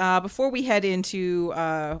 And before we head into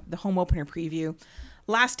the home opener preview,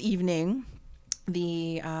 last evening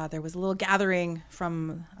there was a little gathering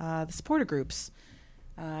from the supporter groups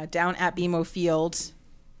down at BMO Field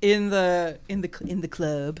in the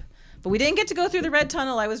club. But we didn't get to go through the red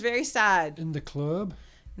tunnel. I was very sad. In the club?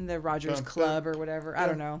 In the Rogers Bum, Club bum, or whatever. I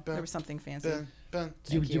don't bum, know. bum, There was something fancy.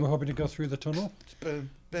 You were hoping to go through the tunnel?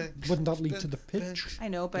 Wouldn't that lead to the pitch? I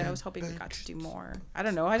know, but I was hoping we got to do more. I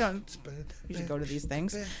don't know. I don't usually go to these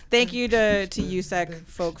things. Thank you to USEC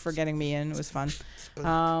folk for getting me in. It was fun.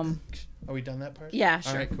 Are we done that part? Yeah,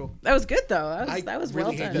 sure. All right, cool. That was good though. That was really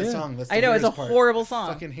well hate done. that Yeah. song. That's the I know it's a weirdest part. horrible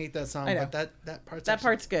song. Fucking hate that song. I know. But that part's That actually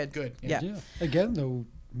part's good. Good. Yeah. Yeah. Again, though,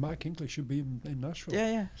 Mark English should be in Nashville.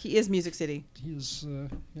 Yeah. He is Music City. He is. Yeah.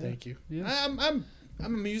 Thank you. Yeah. I'm a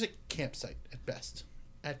music campsite at best.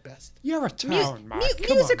 At best. You're a town, Mark.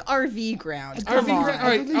 Come Music on. RV ground. RV Come on. ground. All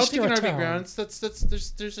right, At I'll least take an you're a RV town. ground.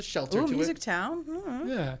 There's a shelter Ooh, to Music it. Town. Mm-hmm.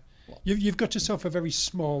 Yeah. You've got yourself a very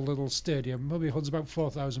small little stadium. Maybe holds about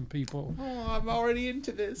 4,000 people. Oh, I'm already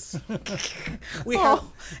into this. we have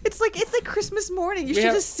Oh, it's like Christmas morning. You We should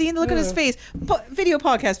have- have seen the look on his face. Video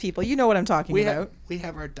podcast people, you know what I'm talking about. we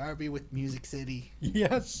have our derby with Music City.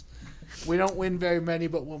 Yes. We don't win very many,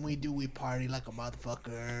 but when we do, we party like a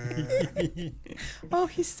motherfucker. Oh,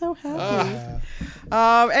 he's so happy.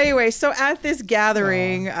 Anyway, so at this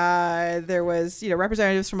gathering, there was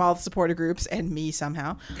representatives from all the supporter groups and me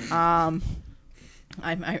somehow.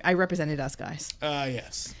 I represented us guys.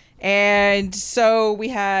 Yes. And so we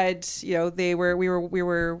had, we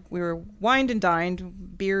were wined and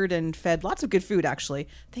dined, beered and fed, lots of good food actually.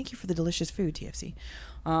 Thank you for the delicious food, TFC.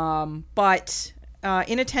 But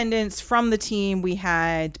in attendance from the team, we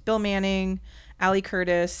had Bill Manning, Ali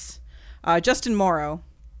Curtis, Justin Morrow,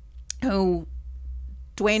 who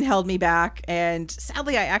Dwayne held me back, and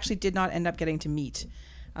sadly, I actually did not end up getting to meet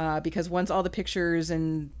because once all the pictures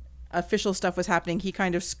and official stuff was happening, he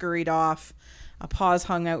kind of scurried off. Paz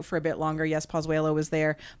hung out for a bit longer. Yes, Pazuello was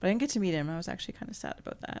there, but I didn't get to meet him. I was actually kind of sad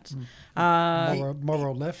about that.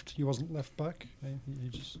 Morrow left. He wasn't left back. He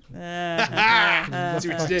just See what you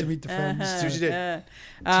back to did. meet the fans. See what you did.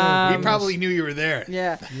 He probably knew you were there.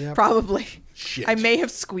 Yeah, Yep. probably. Shit. I may have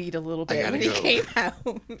squeaked a little bit gotta when he go. came out.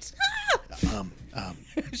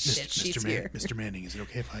 Shit, she's here. Mr. Manning, is it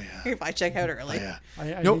okay if I? If I check out early.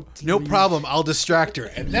 I No, need to no leave. problem. I'll distract her,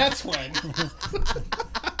 and that's when.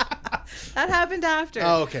 That happened after.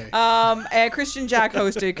 Oh, okay. And Christian Jack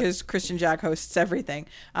hosted because Christian Jack hosts everything.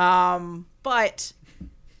 But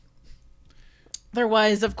there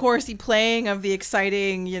was, of course, the playing of the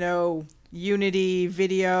exciting, Unity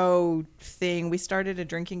video thing. We started a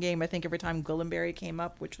drinking game, I think, every time Gullenberry came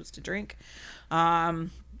up, which was to drink.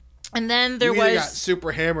 And then there you either was got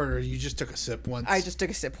super hammered, or you just took a sip once. I just took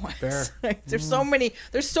a sip once. Fair. There's so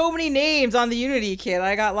many names on the Unity kit.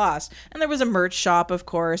 I got lost. And there was a merch shop, of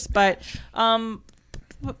course, but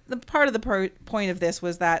the part of the point of this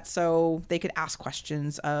was that so they could ask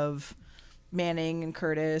questions of Manning and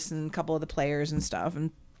Curtis and a couple of the players and stuff.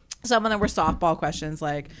 And some of them were softball questions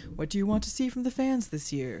like, "What do you want to see from the fans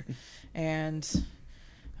this year?" And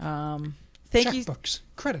thank you. Checkbooks,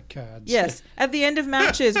 credit cards. Yes. At the end of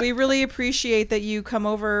matches, we really appreciate that you come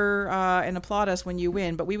over and applaud us when you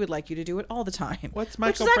win, but we would like you to do it all the time. What's Which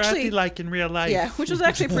Michael is Bradley like in real life? Yeah, which was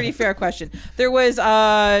actually a pretty fair question. There was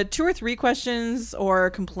 2 or 3 questions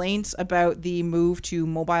or complaints about the move to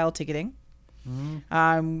mobile ticketing.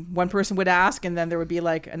 One person would ask, and then there would be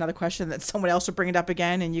like another question that someone else would bring it up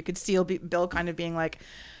again, and you could see Bill kind of being like,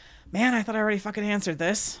 "Man, I thought I already fucking answered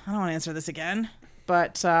this. I don't want to answer this again."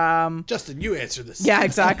 But Justin, you answer this. yeah,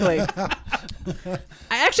 exactly. I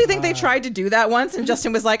actually think they tried to do that once, and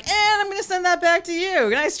Justin was like, I'm going to send that back to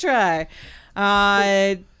you. Nice try.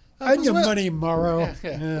 And your Pozuelo- money, Morrow.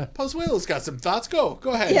 Pozuelo's got some thoughts. Go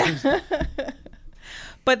ahead. Yeah.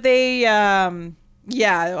 But they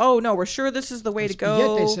Yeah. Oh no, we're sure this is the way to go.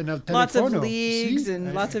 Billetes en el Lots of teléfono. leagues Sí.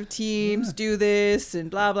 and lots of teams do this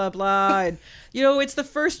and blah blah blah. And it's the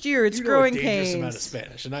first year. It's You know growing a dangerous amount of pains.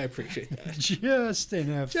 Spanish, and I appreciate that. Just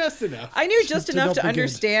enough. Just enough. I knew just To enough not to be good.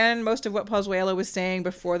 understand most of what Pozuelo was saying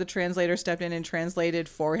before the translator stepped in and translated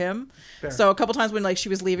for him. Fair. So a couple times when she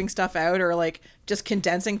was leaving stuff out or just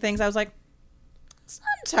condensing things, I was like, it's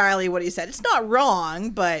not entirely what he said. It's not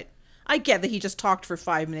wrong, but I get that he just talked for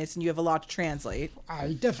 5 minutes and you have a lot to translate.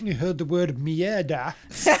 I definitely heard the word mierda,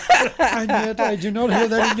 and yet I do not hear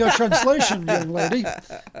that in your translation, young lady.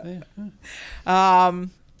 And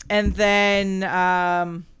then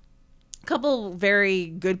a couple very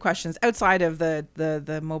good questions outside of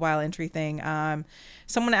the mobile entry thing.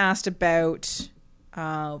 Someone asked about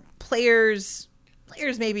players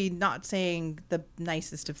maybe not saying the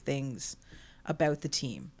nicest of things about the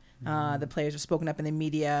team. The players have spoken up in the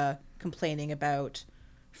media complaining about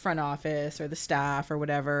front office or the staff or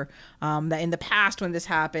whatever. That in the past when this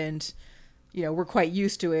happened, we're quite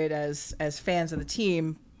used to it as fans of the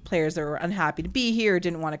team. Players that were unhappy to be here,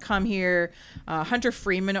 didn't want to come here. Hunter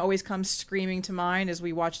Freeman always comes screaming to mind as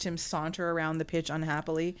we watched him saunter around the pitch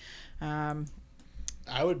unhappily.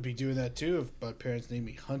 I would be doing that too if my parents named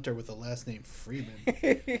me Hunter with the last name Freeman.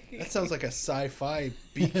 That sounds like a sci-fi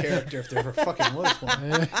B character if there ever fucking was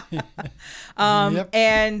one. Yep.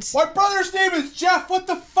 And My brother's name is Jeff. What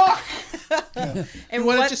the fuck? and You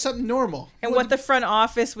wanted what just something normal. and what the front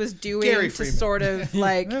office was doing Gary to Freeman. sort of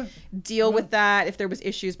deal with that if there was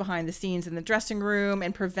issues behind the scenes in the dressing room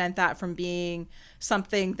and prevent that from being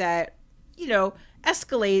something that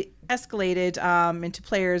escalated into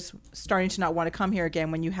players starting to not want to come here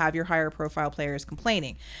again when you have your higher profile players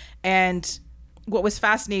complaining. And what was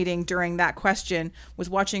fascinating during that question was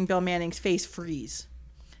watching Bill Manning's face freeze,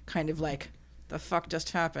 kind of like, the fuck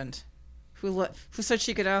just happened? Who said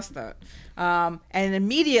she could ask that? And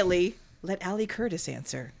immediately let Ali Curtis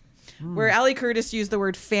answer, where Ali Curtis used the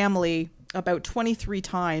word family about 23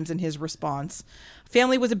 times in his response.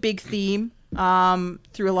 Family was a big theme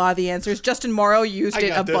through a lot of the answers. Justin Morrow used it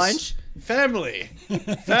a bunch. Family.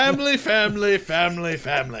 Family, family, family,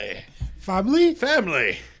 family. Family?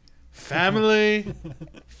 Family. Family.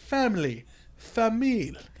 Family.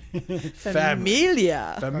 Famille.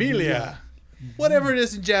 Familia. Familia. Whatever it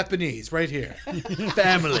is in Japanese, right here.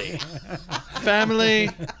 Family. Family.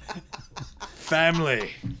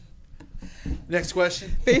 Family. Next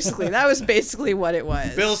question. Basically, that was basically what it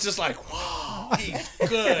was. Bill's just like, wow, he's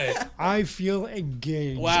good. I feel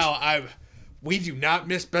engaged. Wow, we do not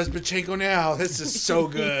miss Bezbachenko now. This is so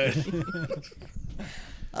good.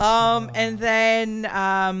 And then,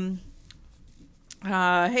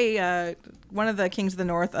 one of the Kings of the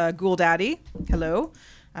North, Ghoul Daddy, hello,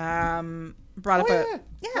 brought up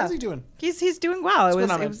How's he doing? He's doing well. going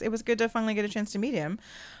on, It was good to finally get a chance to meet him.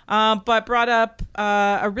 But brought up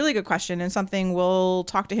a really good question and something we'll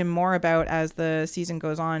talk to him more about as the season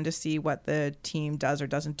goes on to see what the team does or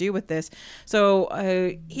doesn't do with this. So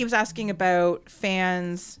he was asking about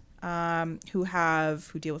fans who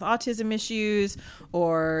deal with autism issues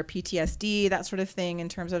or PTSD, that sort of thing, in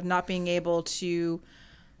terms of not being able to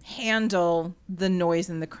handle the noise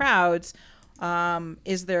in the crowds.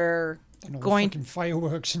 Is there fucking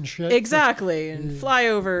fireworks and shit? exactly and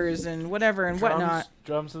flyovers and whatever and whatnot?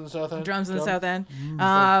 Drums in the south end. Drums in the south end.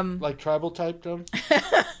 Like tribal type drums.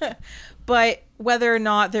 But whether or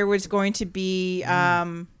not there was going to be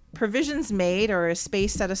provisions made or a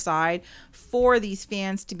space set aside for these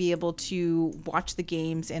fans to be able to watch the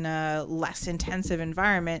games in a less intensive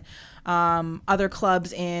environment. Other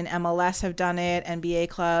clubs in MLS have done it, NBA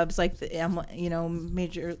clubs like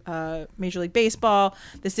Major League Baseball.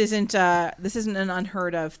 This isn't an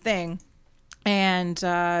unheard of thing,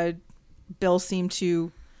 and Bill seemed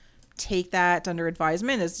to take that under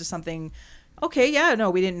advisement as to something. Okay, yeah,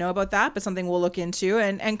 no, we didn't know about that, but something we'll look into.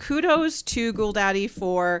 And kudos to Ghoul Daddy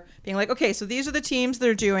for being like, okay, so these are the teams that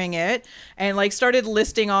are doing it, and started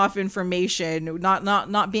listing off information,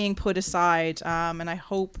 not being put aside. And I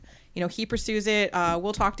hope he pursues it.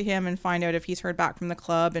 We'll talk to him and find out if he's heard back from the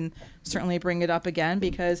club, and certainly bring it up again,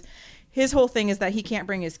 because his whole thing is that he can't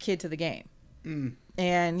bring his kid to the game.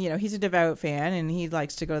 And he's a devout fan and he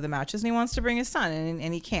likes to go to the matches and he wants to bring his son,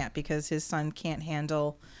 and he can't because his son can't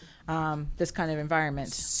handle this kind of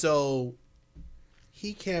environment. So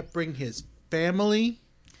he can't bring his family.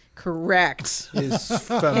 Correct. His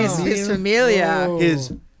His familia. Oh.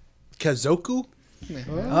 His kazoku.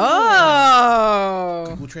 Oh.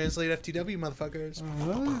 Google Translate FTW, motherfuckers.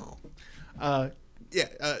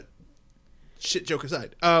 Shit joke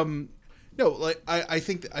aside. No, I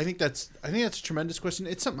think that's a tremendous question.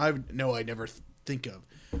 It's something I never think of,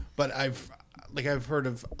 but I've like I've heard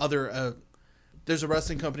of other. There's a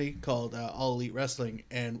wrestling company called All Elite Wrestling,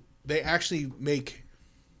 and they actually make,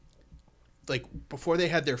 like, before they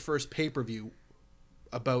had their first pay-per-view,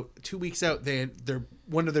 about 2 weeks out,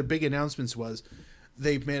 one of their big announcements was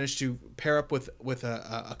they've managed to pair up with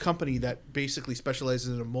a company that basically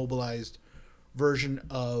specializes in a mobilized version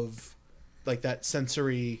of, like, that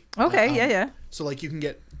sensory. Okay, yeah. So, like, you can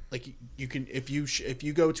get, like, you can, if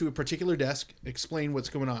you go to a particular desk, explain what's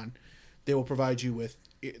going on, they will provide you with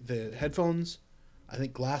the headphones, I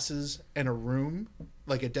think glasses, and a room,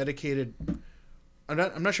 like a dedicated. I'm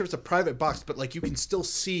not sure if it's a private box, but, like, you can still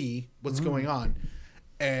see what's going on,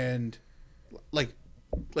 and like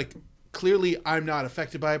clearly I'm not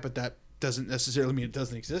affected by it, but that doesn't necessarily mean it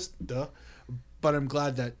doesn't exist. Duh. But I'm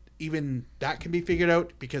glad that even that can be figured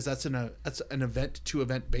out, because that's an event to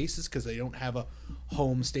event basis, because they don't have a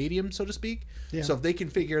home stadium, so to speak. Yeah. So if they can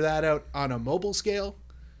figure that out on a mobile scale,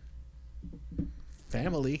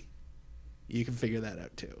 family, you can figure that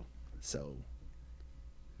out too. So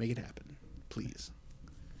make it happen, please.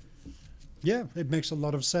 Yeah, it makes a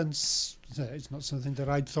lot of sense. It's not something that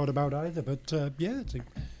I'd thought about either, but yeah,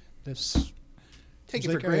 this Take it's it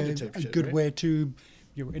for like granted a type shit, good right? way to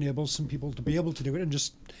enable some people to be able to do it and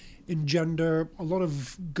just engender a lot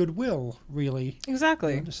of goodwill, really.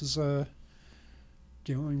 Exactly. This is I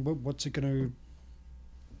mean, what's it going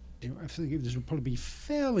to? I think this would probably be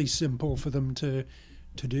fairly simple for them to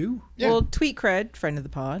do. Yeah. Well, Tweet Cred, friend of the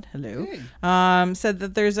pod, hello, Hey. said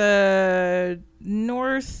that there's a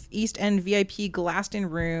northeast end VIP glassed-in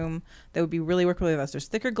room that would be really workable with us. There's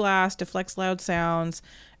thicker glass, deflects loud sounds,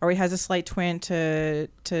 or it has a slight twin to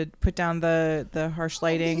put down the harsh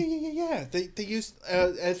lighting. Yeah. They used,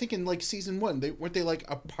 I think in, like, season 1, weren't they like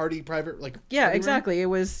a party private, like, Yeah, party room? exactly. It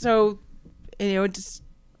was so, it just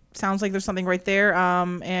sounds like there's something right there.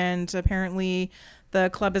 And apparently the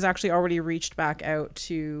club has actually already reached back out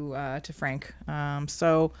to Frank.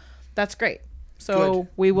 So that's great. So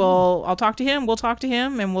Good. I'll talk to him. We'll talk to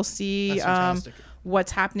him and we'll see That's fantastic.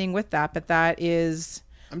 what's happening with that. But that is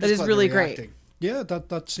I'm that just is glad really they're great. reacting. Yeah,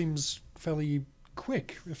 that seems fairly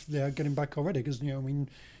quick if they're getting back already. Because I mean,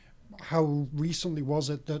 how recently was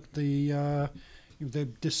it that the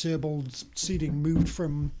disabled seating moved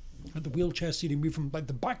from the wheelchair seating moved from, like,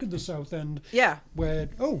 the back of the south end? Yeah. Where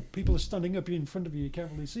people are standing up in front of you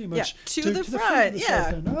can't really see much. Yeah, to the front, of the yeah.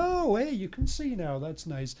 south end. Oh, hey, you can see now. That's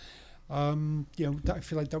nice. I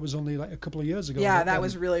feel like that was only like a couple of years ago. Yeah, that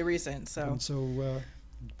was really recent. So And so,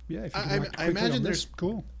 yeah, if you I can act quickly imagine on there's this,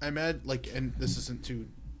 cool. I imagine, like, and this isn't to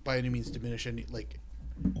by any means diminish any, like,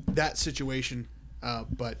 that situation,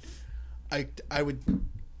 but I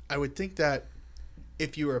would think that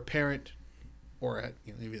if you were a parent or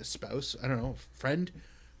maybe a spouse, I don't know, a friend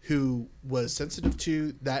who was sensitive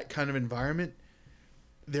to that kind of environment,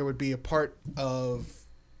 there would be a part of,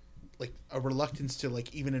 like, a reluctance to,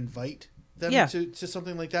 like, even invite them to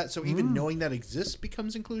something like that. So even knowing that exists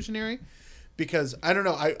becomes inclusionary, because I don't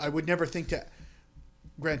know, I would never think to,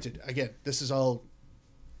 granted, again, this is all,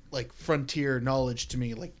 like, frontier knowledge to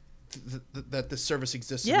me, like, that this service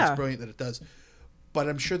exists and it's brilliant that it does. But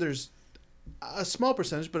I'm sure there's a small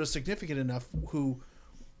percentage, but a significant enough, who,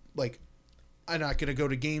 like, I'm not going to go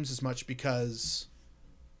to games as much because,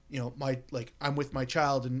 I'm with my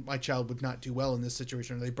child and my child would not do well in this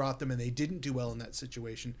situation, or they brought them and they didn't do well in that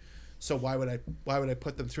situation. So why would I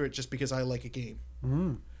put them through it just because I like a game?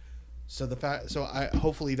 So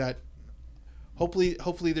hopefully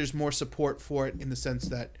there's more support for it, in the sense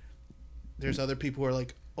that there's other people who are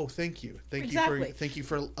like, oh, thank you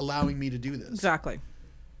for allowing me to do this. exactly.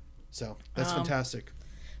 So that's fantastic.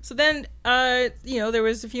 So then, there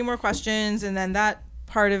was a few more questions, and then that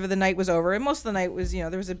part of the night was over. And most of the night was,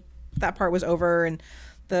 that part was over, and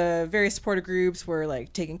the various supporter groups were,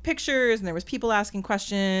 like, taking pictures, and there was people asking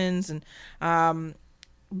questions, and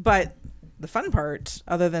but the fun part,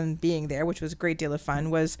 other than being there, which was a great deal of fun,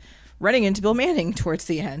 was running into Bill Manning towards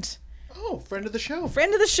the end. Oh, friend of the show.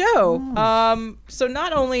 So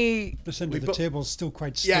not only This end of the table's still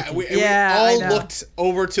quite sticky. Yeah, we I all know. looked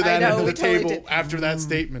over to that I know, end of we the totally table did. after that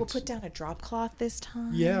statement. we'll put down a drop cloth this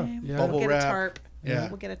time. Yeah. Bubble We'll get wrap. a tarp. Yeah.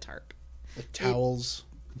 We'll get a tarp. Like towels.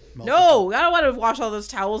 No, I don't want to wash all those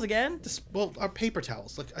towels again. Our paper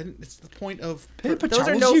towels. Like, it's the point of Paper Those are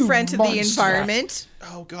towels, no you friend to the monster. environment.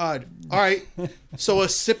 Oh God! All right. So a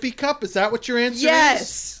sippy cup, is that what your answer is?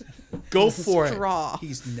 Yes. Go for Straw. it.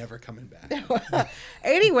 He's never coming back.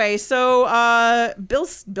 Anyway, so Bill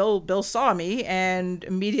saw me and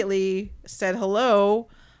immediately said hello.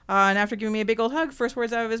 And after giving me a big old hug, first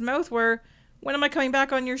words out of his mouth were, "When am I coming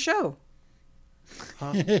back on your show?"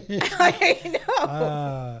 Huh? I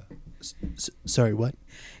know. Sorry, what?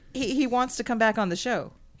 he wants to come back on the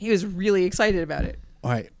show. He was really excited about it.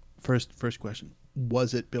 All right. First question.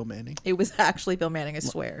 Was it Bill Manning? It was actually Bill Manning, I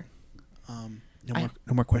swear. No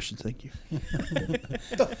more questions. Thank you.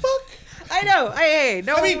 The fuck? I know. Hey,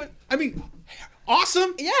 no. I mean,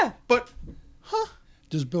 awesome. Yeah. But,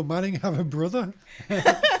 Does Bill Manning have a brother?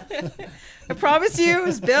 I promise you, it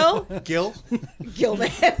was Bill Gil?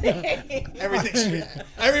 Manning.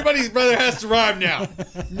 Everybody's brother has to rhyme now.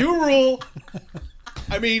 New rule.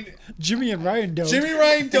 I mean, Jimmy and Ryan don't. Jimmy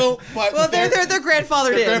Ryan don't. But Well, they're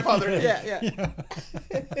grandfathered in. grandfather. Yeah.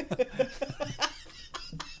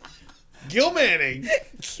 Gil Manning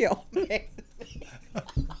Gil Manning.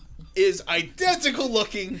 is identical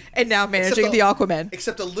looking, And now managing Except the Aquaman.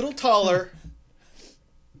 except a little taller.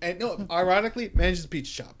 And no, ironically, manages a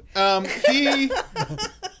pizza shop. He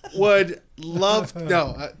would love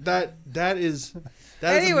that is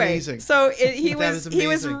Anyway, amazing. so he That was is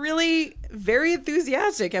amazing. really very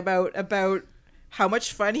enthusiastic about how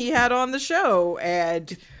much fun he had on the show,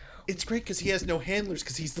 and It's great because he has no handlers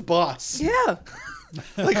because he's the boss. yeah.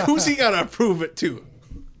 Like, who's he got to approve it to?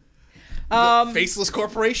 The Faceless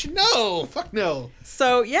Corporation? No, fuck no.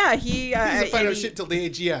 So yeah, he He doesn't find out he- shit till the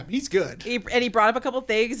AGM. He's good. he brought up a couple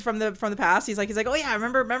things from the past. He's like, oh yeah,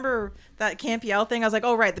 remember that Camp Yell thing? I was like,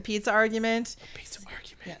 oh right, the pizza argument. Pizza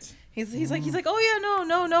argument. He's like, oh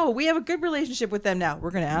yeah, no, we have a good relationship with them now.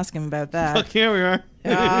 We're gonna ask him about that. Fuck yeah, we are.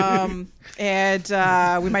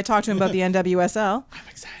 And we might talk to him about the NWSL. I'm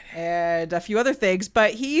excited. And a few other things,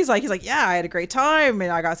 but he's like, yeah, I had a great time,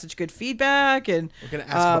 and I got such good feedback, and We're gonna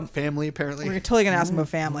ask about family. Apparently, we're totally gonna ask him about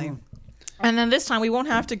family. And then this time we won't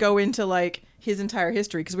have to go into like his entire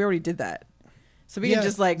history because we already did that. So we can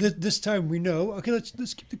just like this time we know. Okay, let's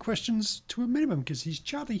keep the questions to a minimum because he's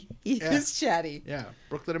chatty. he's chatty. Yeah,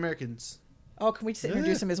 Brooklyn Americans. Oh, can we just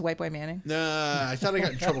introduce him as White Boy Manning? Nah, I thought I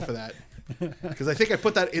got in trouble for that because I think I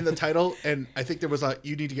put that in the title, and I think there was a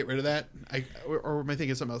you need to get rid of that. Or am I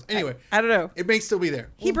thinking of something else? Anyway, I don't know. it may still be there.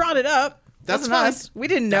 He brought it up. That's Wasn't fine. us. We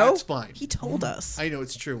didn't know. That's fine. He told us. I know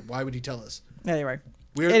it's true. Why would he tell us? Anyway.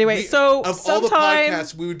 We- So of all the sometime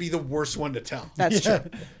podcasts, we would be the worst one to tell. that's true.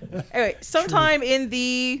 Anyway, sometime in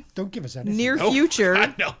the Don't give us anything. near No, future,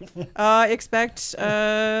 I know. expect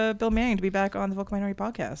Bill Manning to be back on the Vocal Minority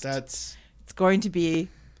Podcast. That's It's going to be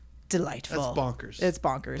delightful. That's bonkers. It's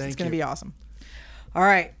bonkers. Thank It's going to you. be awesome. All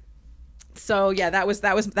right. So yeah, that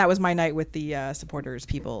was my night with the supporters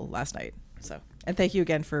people last night. So, and thank you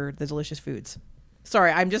again for the delicious foods.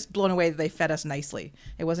 Sorry, I'm just blown away that they fed us nicely.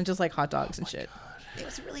 It wasn't just like hot dogs and shit. It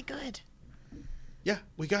was really good. yeah,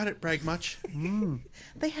 we got it. Brag much.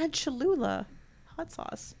 They had Cholula hot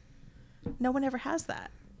sauce. No one ever has that.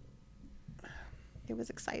 It was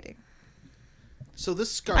exciting. So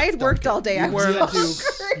this scarf. I had worked Duncan, all day. you I was wear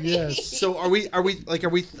hungry. Yes. So are we going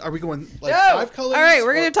like No. 5 colors? All right,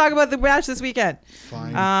 we're or- going to talk about the match this weekend.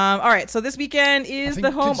 Fine. All right, so this weekend is think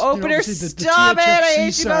the home 'cause, you know, opener. obviously the Stop it! I THFC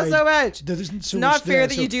hate you both so side, much. there isn't so It's not much fair there,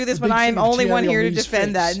 that so you do this the when big I'm thing only Thierry one here to Henry's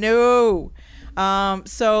defend face. that. No.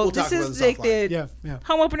 So We'll this talk about is this like the offline. Yeah.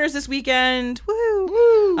 home openers this weekend.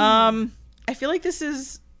 Woo! I feel like this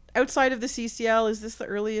is outside of the CCL. Is this the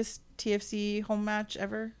earliest TFC home match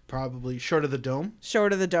ever? Probably short of the dome.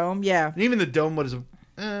 Short of the dome, yeah. And even the dome was a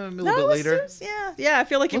little bit it was- later. it was- yeah. I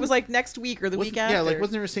feel like it was like next week or the week after. Yeah, like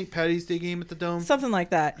wasn't there a St. Patty's Day game at the dome? Something like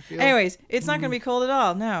that. feel- Anyways, it's not going to be cold at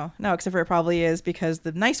all. No, except for it probably is because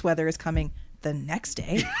the nice weather is coming the next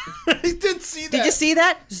day. I did see that. Did you see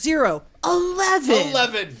that? 0, 11.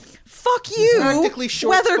 11. Fuck you. Practically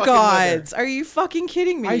shorts weather fucking gods. Are you fucking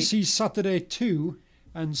kidding me? I see Saturday 2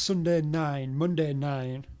 and Sunday 9, Monday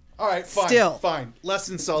 9. All right, fine. Still. Fine. Less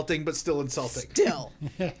insulting, but still insulting. Still.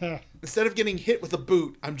 Instead of getting hit with a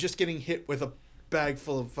boot, I'm just getting hit with a bag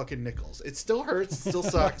full of fucking nickels. It still hurts. It still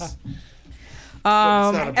sucks.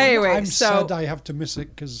 not a boot. Anyway, I'm so sad I have to miss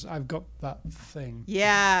it because I've got that thing.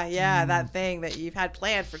 yeah, that thing that you've had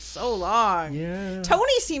planned for so long. Yeah.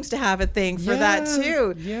 Tony seems to have a thing for that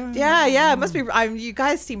Yeah, too. yeah. It must be. You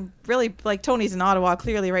guys seem really like Tony's in Ottawa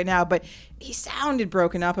clearly right now, but he sounded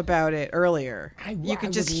broken up about it earlier. You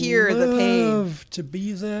could just hear the pain. Love to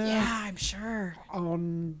be there Yeah, I'm sure.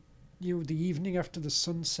 on the evening after the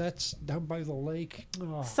sun sets down by the lake.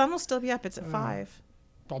 Oh, Sun will still be up. It's at 5.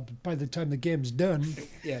 by the time the game's done,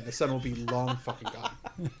 Yeah, the sun will be long fucking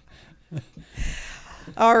gone.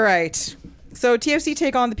 All right. So TFC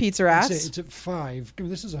take on the Pizza Rats. it's at 5.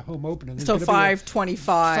 This is a home opener. There's So gonna be a 5:25,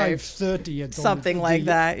 5:30 at something like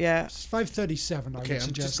that. Yeah. 5:37. I Okay, would I'm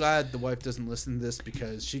suggest. just glad the wife doesn't listen to this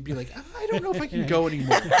because she'd be like, I don't know if I can go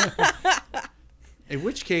anymore. In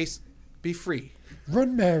which case, be free.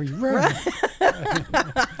 Run, Mary, run.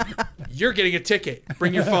 You're getting a ticket.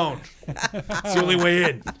 Bring your phone. It's the only way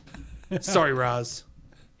in. Sorry, Roz.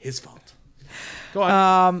 His fault. Go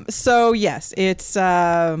on. So yes, it's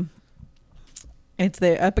the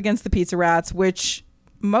Up Against the Pizza Rats, which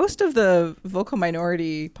most of the Vocal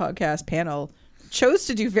Minority podcast panel chose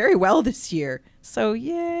to do very well this year. So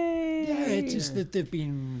yay! Yeah, it's just that they've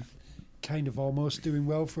been kind of almost doing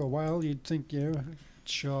well for a while. You'd think,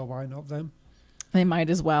 sure, why not them? They might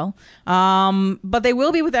as well. But they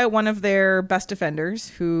will be without one of their best defenders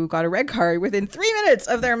who got a red card within 3 minutes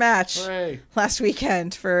of their match last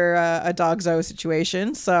weekend for a Dogzo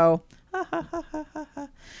situation. So,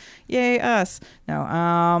 yay us.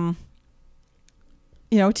 No,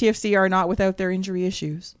 TFC are not without their injury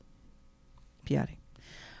issues. Piatti.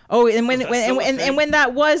 Oh, and when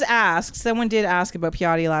that was asked, someone did ask about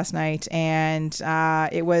Piatti last night, and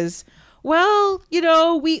it was, well,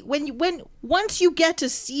 once you get to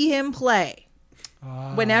see him play,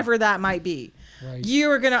 whenever that might be, right,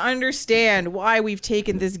 you are going to understand why we've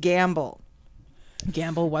taken this gamble.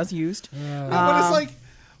 Gamble was used. But it's like,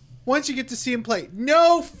 once you get to see him play,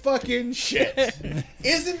 no fucking shit.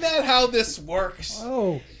 Isn't that how this works?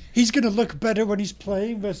 Oh, he's going to look better when he's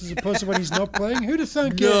playing versus opposed to when he's not playing? Who'd have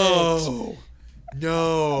thunk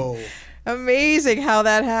No. Amazing how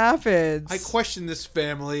that happens. I question this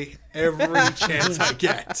family every chance I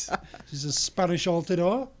get. He's a Spanish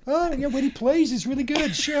Altidore. Oh, yeah, when he plays, he's really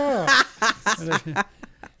good, sure.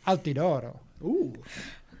 Altidoro. Ooh.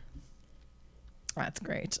 That's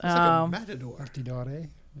great. It's like a matador. Altidore.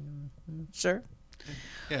 Sure.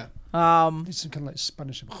 Yeah. It's some kind of like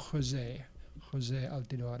Spanish. Jose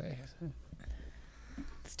Altidore.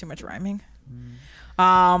 It's too much rhyming.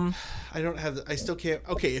 I don't have. I still can't.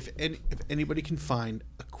 Okay, if anybody can find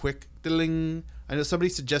a quick ding. I know somebody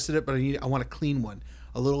suggested it, but I want a clean one.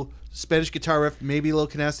 A little Spanish guitar riff, maybe a little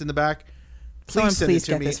canasta in the back. Please send it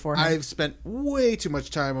to me. This for him. I've spent way too much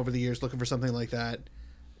time over the years looking for something like that.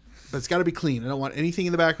 But it's got to be clean. I don't want anything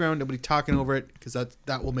in the background. Nobody talking over it, because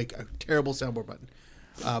that will make a terrible soundboard button.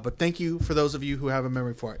 But thank you for those of you who have a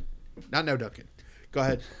memory for it. Not now, Duncan. Go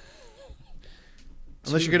ahead.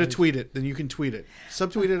 Unless you're going to tweet it, then you can tweet it.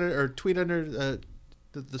 Subtweet it or tweet under the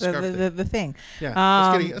scarf thing. The thing. Yeah,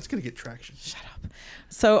 that's going to get traction. Shut up.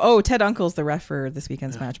 So, Ted Uncle's the ref for this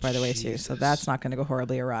weekend's match, by the way, too. So that's not going to go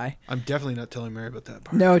horribly awry. I'm definitely not telling Mary about that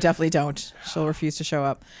part. No, definitely don't. She'll refuse to show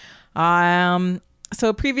up.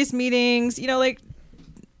 So previous meetings, the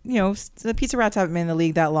Pizza Rats haven't been in the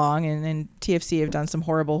league that long, and TFC have done some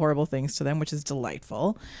horrible, horrible things to them, which is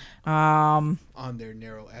delightful. On their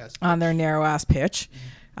narrow ass pitch.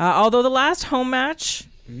 Although the last home match,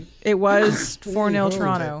 it was 4-0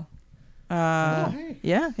 Toronto.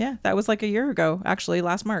 Yeah, that was like a year ago, actually,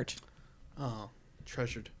 last March. Oh,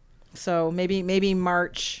 treasured. So maybe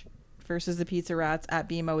March versus the Pizza Rats at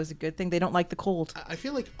BMO is a good thing. They don't like the cold. I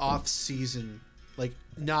feel like off season, like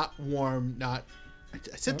not warm, not. I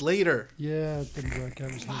said later. Yeah, it didn't work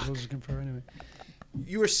out. I was looking for anyway.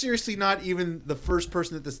 You are seriously not even the first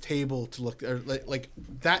person at this table to look, or like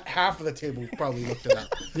that half of the table probably looked it up.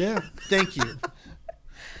 Yeah. Thank you.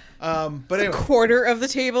 But anyway, a quarter of the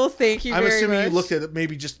table. Thank you. I'm very assuming much. you looked at it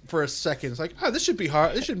maybe just for a second. It's like, oh, this should be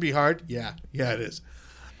hard. This shouldn't be hard. Yeah, it is.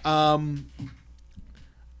 I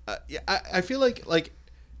feel like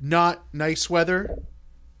not nice weather,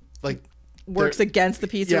 like works against the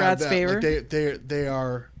Pizza Rats' favor. Like they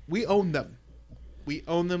are. We own them. We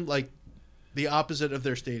own them like the opposite of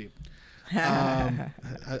their stadium. I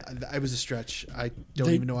was a stretch. I don't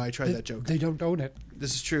even know why I tried that joke. They don't own it.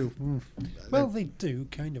 This is true. Well, they do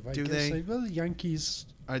kind of. I do guess they? Well, the Yankees.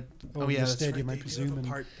 own the stadium, right. I presume. Have a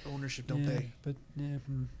part ownership, don't they? But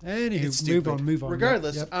anywho, move on.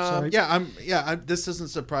 Regardless, yep, sorry. this doesn't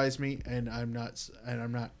surprise me, and I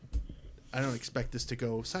don't expect this to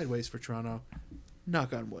go sideways for Toronto.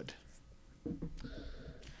 Knock on wood.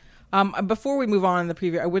 Before we move on in the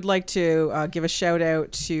preview, I would like to give a shout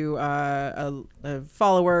out to a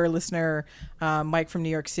follower, listener, Mike from New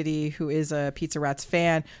York City, who is a Pizza Rats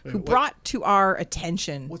fan, who brought to our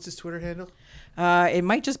attention. What's his Twitter handle? It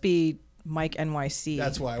might just be Mike NYC.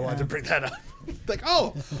 That's why I wanted to bring that up. Like,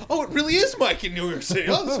 it really is Mike in New York City.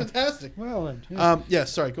 Oh, that's fantastic. Well,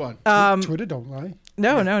 sorry, go on. Twitter don't lie.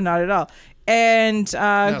 No, not at all. And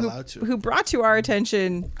allowed to. who brought to our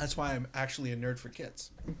attention. That's why I'm actually a nerd for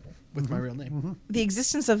kids. With my real name. The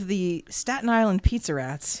existence of the Staten Island Pizza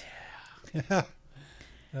Rats.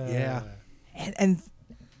 Yeah. And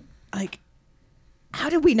like, how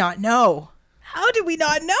did we not know? How did we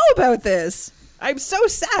not know about this? I'm so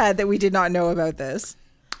sad that we did not know about this.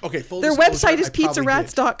 Okay, full Their disclosure, website is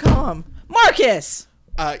pizzarats.com. Marcus!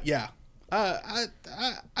 Yeah.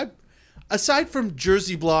 Aside from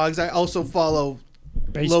jersey blogs, I also follow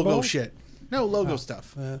Baseball? logo shit. No logo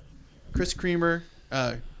stuff. Chris Creamer,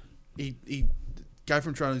 he guy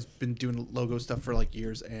from Toronto's been doing logo stuff for like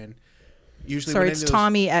years, and usually Sorry, when it's any of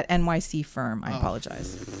Tommy at NYC Firm. I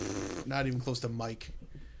apologize. those, not even close to Mike.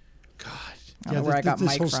 God, I don't know where I got this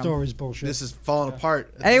Mike whole from. story is bullshit. this is falling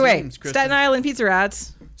apart. Anyway, Seems, Kristen. Staten Island Pizza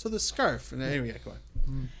Rats. So the scarf, and anyway, go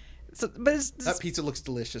on. So, but That pizza looks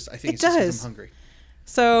delicious. I think It it's just 'cause does. I'm hungry.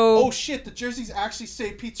 So Oh shit! The jerseys actually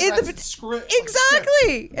say pizza In rats the- in script.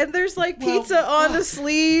 exactly, and there's like Well, pizza on the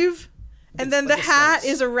sleeve, and It's then like the a hat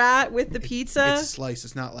slice. is a rat with the pizza. It's a slice.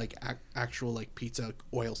 It's not like actual like pizza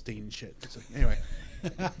oil stain shit. It's like, anyway.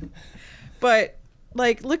 But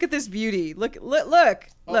like, look at this beauty. Look. Oh,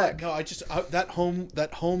 no, I just that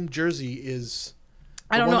home jersey is.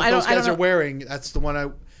 I don't the know. one I that don't. those I guys don't are know. wearing. That's the one I.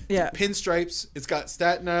 Yeah. Pinstripes. It's got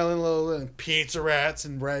Staten Island logo and pizza rats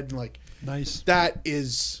and red and like Nice. that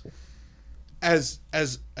is, as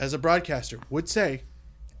a broadcaster would say,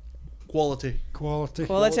 quality. Quality.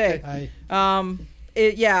 Quality. Aye.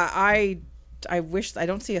 I wish I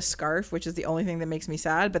don't see a scarf, which is the only thing that makes me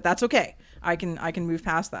sad, but that's okay. I can move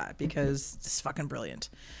past that because it's fucking brilliant.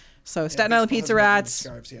 So Staten Island Pizza Rats,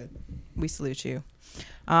 Scarves yet. we salute you.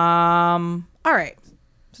 All right.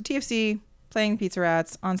 So TFC playing Pizza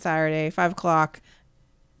Rats on Saturday, 5:00,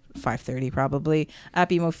 5:30 probably at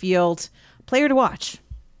BMO Field. Player to watch.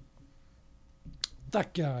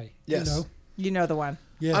 That guy. Yes. You know. You know the one.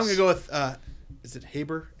 Yes. I'm gonna go with is it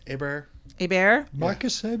Haber? Hebert?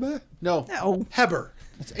 Marcus Haber? No. No. Heber.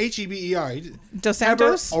 It's Heber. Dos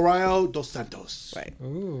Santos? Heber Oriol dos Santos. Right.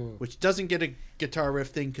 Ooh. Which doesn't get a guitar riff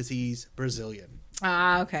thing because he's Brazilian.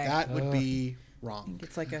 Ah, okay. That would be wrong.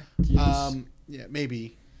 It's like a Yeah,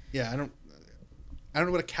 maybe. Yeah, I don't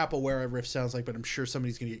know what a capoeira riff sounds like, but I'm sure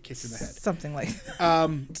somebody's gonna get kicked in the head. something like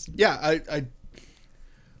Yeah, I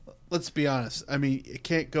let's be honest. I mean, I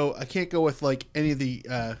can't go with like any of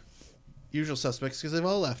the usual suspects because they've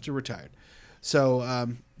all left or retired. So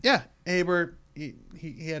yeah, Aber he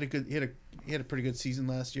had a pretty good season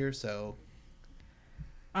last year. So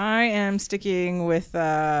I am sticking with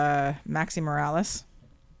Maxi Morales,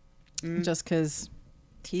 just because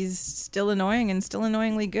he's still annoying and still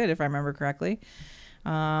annoyingly good, if I remember correctly.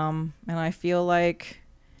 And I feel like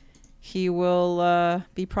he will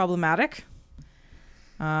be problematic.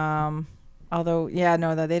 Although, yeah,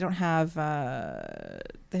 no, they don't have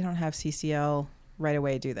CCL right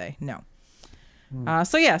away, do they? No.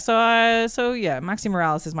 So yeah, Maxi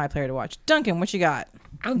Morales is my player to watch. Duncan, what you got?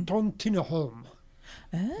 Anton Tinnerholm.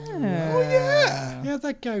 Oh Yeah,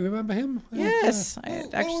 that guy. Remember him? yes, I what were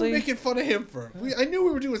we actually. making fun of him for? I knew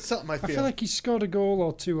we were doing something. I I feel. feel like he scored a goal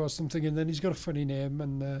or two or something, and then he's got a funny name,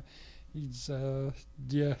 and he's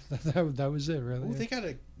yeah, that was it really. Oh, they got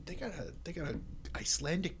a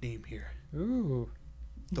Icelandic name here. Ooh,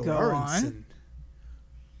 Go Thorarensen.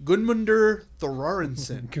 Gudmundur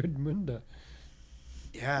Thorarensen. Gudmunda.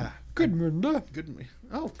 Yeah. Gudmunda. Good.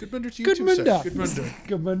 Oh, Gudmundur to you too, sir. Gudmunda.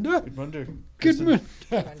 Gudmundur. Gudmunda. Gudmundur.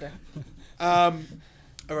 Gudmunda.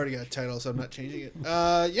 I've already got a title, so I'm not changing it.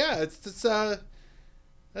 Yeah, that's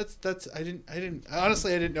I didn't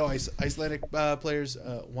honestly I didn't know Icelandic players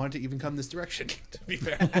wanted to even come this direction. To be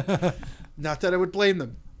fair, not that I would blame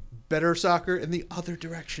them. Better soccer in the other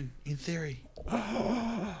direction, in theory.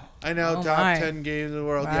 I know Oh top my. 10 games in the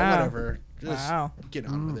world. Wow. Yeah, whatever. Just Wow. get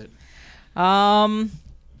on with it.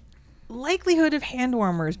 Likelihood of hand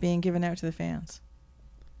warmers being given out to the fans.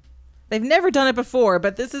 They've never done it before,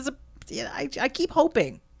 but this is I keep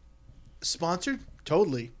hoping. Sponsored?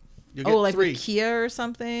 Totally. You'll get Like 3. with Kia or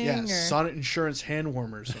something. Yeah, or... Sonnet Insurance hand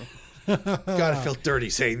warmers. God, I felt dirty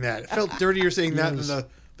saying that. It felt dirtier saying that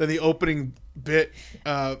than the opening bit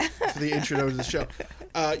for the intro to the show.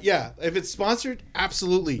 Yeah, if it's sponsored,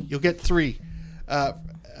 absolutely, you'll get 3.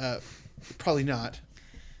 Probably not.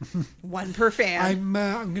 One per fan. I'm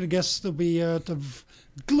going to guess there'll be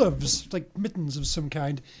gloves, like mittens of some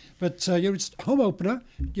kind. But it's home opener.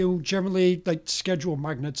 Generally like schedule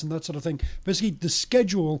magnets and that sort of thing. Basically, the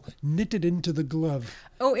schedule knitted into the glove.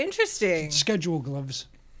 Oh, interesting. Schedule gloves.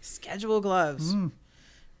 Schedule gloves.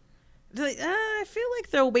 I feel like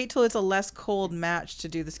they'll wait till it's a less cold match to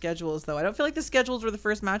do the schedules, though. I don't feel like the schedules were the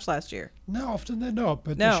first match last year. No, often they're not,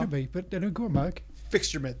 but No. they should be. But go on, Mark.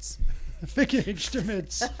 Fixture mitts. Fixture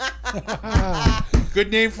mitts.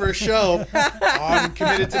 Good name for a show. I'm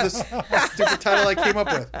committed to this stupid title I came up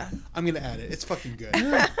with. I'm going to add it. It's fucking good. I'm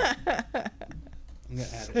going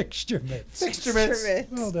to add it. Fixture mitts. Fixture mitts.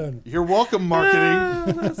 Well done. You're welcome,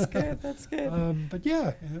 marketing. That's good. That's good. But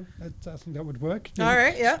yeah, I think that would work. All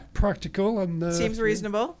right, yeah. Practical and Seems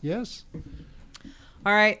reasonable. Yes.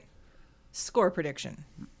 All right. Score prediction.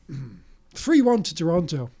 3-1 to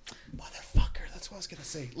Toronto. Motherfucker, that's what I was gonna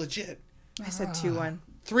say. Legit. I said 2-1.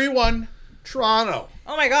 3-1, Toronto.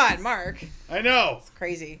 Oh my God, Mark. I know. It's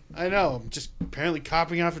crazy. I know. I'm just apparently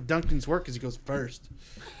copying off of Duncan's work because he goes first.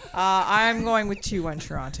 I'm going with 2-1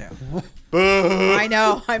 Toronto. Boo. I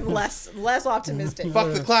know. I'm less optimistic.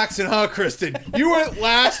 Fuck the Claxon, huh, Kristen? You went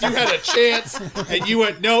last. You had a chance, and you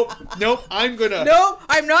went nope. I'm gonna. Nope,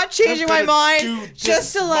 I'm not changing my I'm gonna do mind this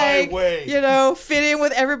just to my way. fit in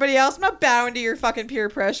with everybody else. I'm not bound to your fucking peer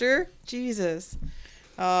pressure. Jesus.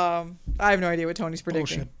 I have no idea what Tony's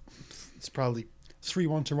predicting. Bullshit. It's probably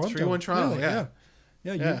 3-1 Toronto. 3-1 Toronto, Really? yeah.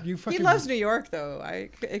 Yeah, you fucking... He loves New York, though.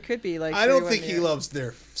 It could be like. I don't 3-1 think New he York. loves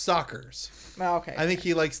their soccers. Oh, okay. I think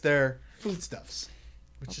he likes their foodstuffs,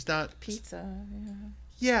 which is not Pizza.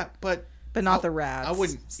 Yeah, but not the Rats. I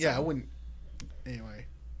wouldn't. Yeah, I wouldn't. Anyway,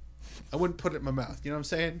 I wouldn't put it in my mouth. You know what I'm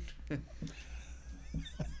saying?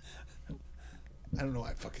 I don't know why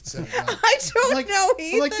I fucking said it. I don't know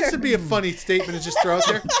either. I'm like, this would be a funny statement to just throw out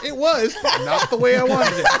there. It was not the way I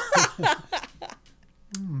wanted it.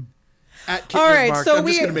 At All right, Mark, so I'm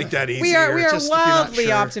just going to make that easier. We are just if you're not wildly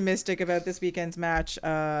sure. optimistic about this weekend's match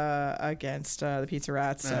against the Pizza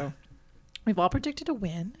Rats. So we've all predicted a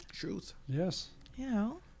win. Truth. Yes. You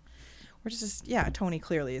know, we're just Tony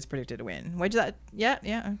clearly is predicted to win. What'd that? Yeah.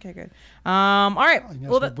 Okay, good. All right. I think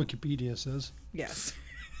that's Well, what Wikipedia says. yes.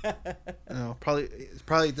 No, probably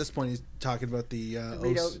at this point he's talking about the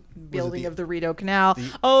Building of the Rideau Canal.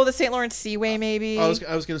 The St. Lawrence Seaway, maybe. I was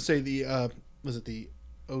going to say was it the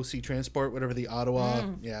OC Transport, whatever, the Ottawa.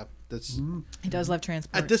 Yeah, that's. He does love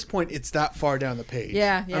transport. At this point, it's that far down the page.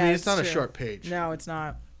 Yeah. I mean, it's not true. a short page. No, it's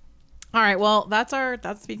not. All right. Well, that's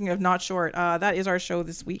speaking of not short. That is our show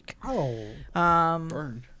this week. Oh.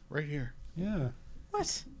 Burned right here. Yeah.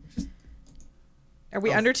 What? Are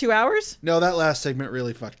we under 2 hours? No, that last segment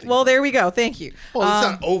really fucked things. Well, there we go. Thank you. Well, it's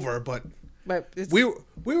not over, but it's, we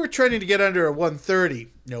were trending to get under a 1:30.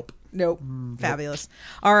 Nope. Fabulous.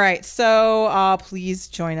 All right. So please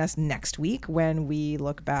join us next week when we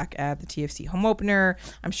look back at the TFC home opener.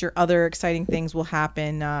 I'm sure other exciting things will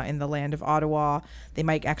happen in the land of Ottawa. They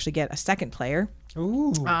might actually get a second player.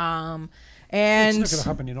 Ooh. And it's not going to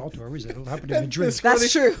happen in Ottawa, is it? It'll happen in Madrid. That's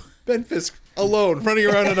true. Ben Fisk alone running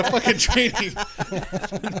around in a fucking training.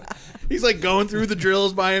 He's like going through the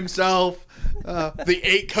drills by himself. The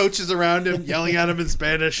 8 coaches around him yelling at him in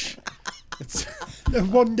Spanish.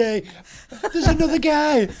 And one day, there's another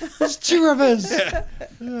guy. There's 2 of us.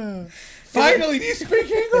 Yeah. Finally, do you speak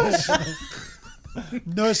English?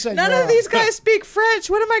 No, senor. None of these guys speak French.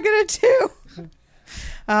 What am I going to do?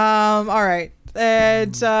 All right.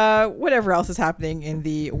 And whatever else is happening in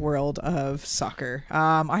the world of soccer.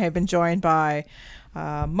 I have been joined by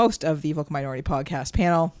most of the Vocal Minority podcast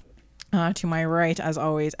panel. To my right, as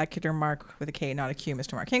always, at Kidder Mark with a K, not a Q,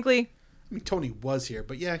 Mr. Mark Hinckley. I mean, Tony was here,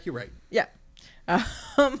 but yeah, you're right. Yeah.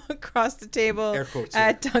 Across the table Air quotes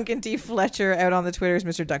at Duncan D. Fletcher, out on the Twitters,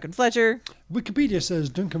 Mr. Duncan Fletcher. Wikipedia says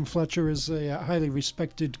Duncan Fletcher is a highly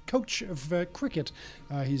respected coach of cricket.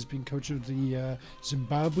 He's been coach of the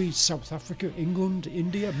Zimbabwe, South Africa, England,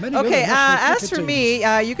 India, many other Okay, national as cricket for teams.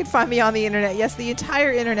 me, you can find me on the internet. Yes, the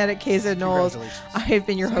entire internet at KZ Knowles. Congratulations. I have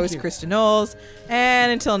been your Thank host, you. Krista Knowles.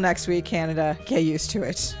 And until next week, Canada, get used to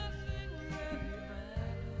it.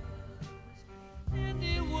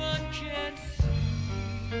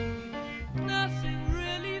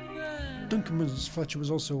 Duncan Fletcher was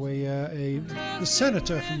also a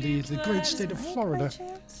senator from the great state of Florida. So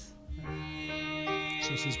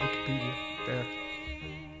this is Wikipedia. There.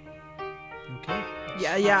 Okay.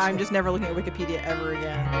 Yeah, I'm just never looking at Wikipedia ever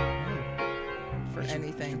again for You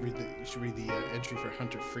anything. should read the entry for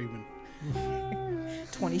Hunter Freeman.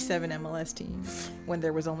 27 MLS teams when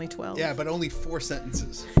there was only 12. Yeah, but only 4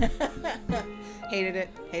 sentences. Hated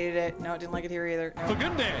it. No, didn't like it here either. No. For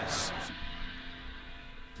goodness.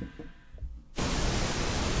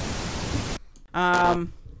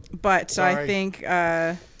 But I Sorry. think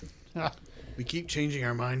We keep changing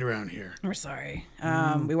our mind around here. we're sorry.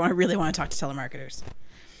 We really want to talk to telemarketers.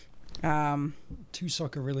 Two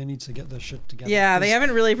Soccer really needs to get their shit together. Yeah, they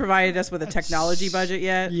haven't really provided us with a technology budget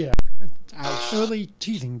yet. Yeah. Early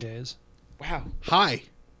teething days. Wow. Hi.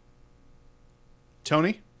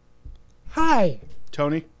 Tony? Hi.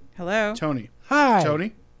 Tony? Hello. Tony? Hi.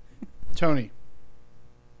 Tony? Tony?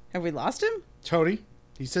 Have we lost him? Tony?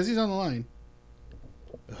 He says he's on the line.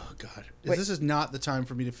 Oh, God. Wait. This is not the time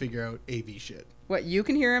for me to figure out AV shit. What, you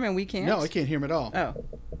can hear him and we can't? No, I can't hear him at all. Oh.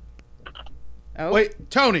 Oh. Wait,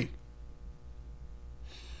 Tony.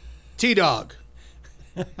 T-Dog.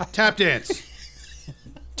 Tap dance.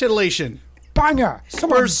 Titillation. Banger.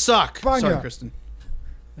 Come on. Spurs suck. Banger. Sorry, Kristen.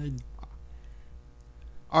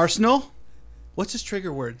 Arsenal. What's his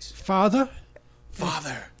trigger words? Father?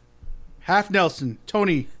 Father. Half Nelson.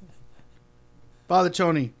 Tony. Father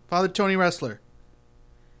Tony. Father Tony Wrestler.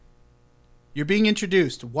 You're being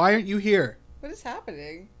introduced. Why aren't you here? What is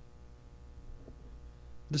happening?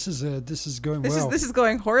 This is going This well. is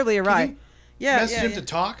going horribly awry. Yeah, Message yeah, him yeah. to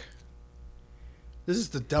talk. This is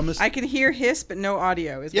the dumbest. I can hear hiss, but no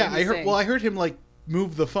audio. Is yeah, what he's I heard. saying. Well, I heard him like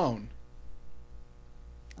move the phone.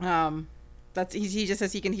 That's he just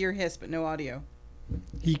says he can hear hiss, but no audio,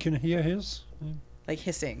 He can hear his. like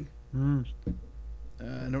hissing. Mm.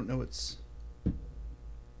 I don't know what's.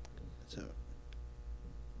 So.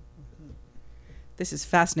 This is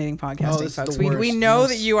fascinating Oh, podcasting, this is folks. the We worst. know Yes.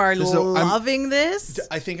 that you are This is I'm- loving this.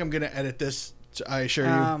 I think I'm gonna edit this. I assure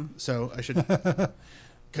you. So I should,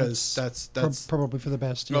 because that's Probably for the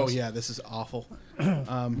best. Oh yes. yeah, this is awful.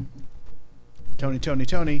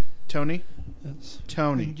 Tony. Yes.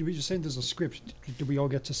 Tony. And you were just saying there's a script. Do we all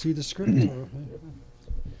get to see the script? or?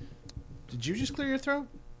 Did you just clear your throat?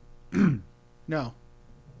 No.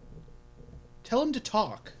 Tell him to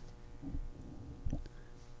talk.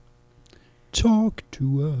 Talk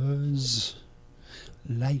to us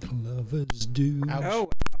like lovers do. Ouch. Oh,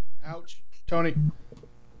 Ouch. Tony.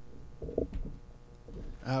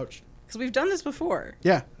 Ouch. because we've done this before.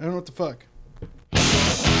 Yeah, I don't know what the fuck.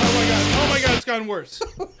 Oh my god, it's gotten worse.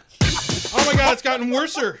 Oh my god, it's gotten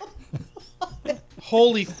worser.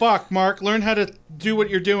 Holy fuck, Mark. Learn how to do what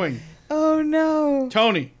you're doing. Oh no!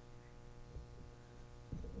 Tony.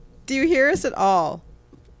 Do you hear us at all?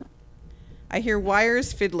 I hear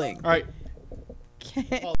wires fiddling. All right.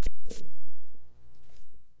 Okay.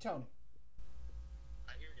 Tony.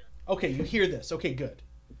 Okay, you hear this. Okay, good.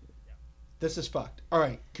 This is fucked. All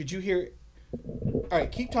right, could you hear? All right,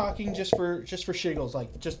 keep talking just for shiggles.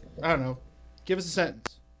 Like, just I don't know. Give us a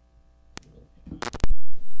sentence.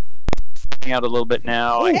 Out a little bit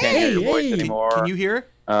now. I can't hear your voice hey. anymore. Can you hear?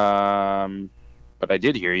 But I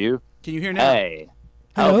did hear you. Can you hear now? Hey,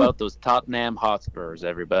 how Hello? about those Tottenham Hotspurs,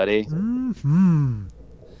 everybody? Hmm.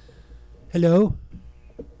 Hello.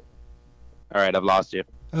 All right, I've lost you.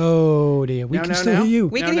 Oh dear. We No, can no, still no. hear you.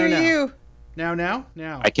 We No, can no, hear no. you.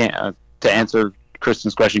 Now. I can't. To answer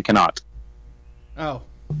Kristen's question, cannot. Oh.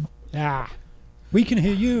 Ah. We can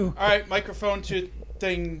hear you. All right, microphone to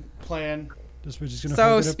thing plan. We're just gonna So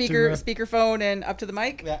hold it up to, speakerphone and up to the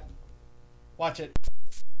mic. Yeah. Watch it.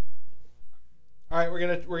 All right, we're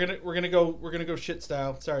gonna go shit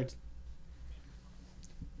style. Sorry.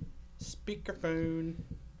 Speakerphone.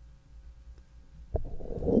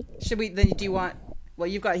 Should we? Then do you want? Well,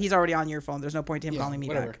 you've got. He's already on your phone. There's no point to him Yeah, calling me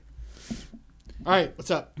whatever. back. All right,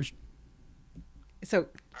 what's up? So All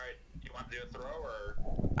right, you want to do a throw or?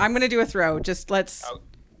 I'm gonna do a throw. Just let's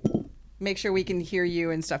make sure we can hear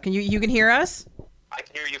you and stuff. Can you can hear us? I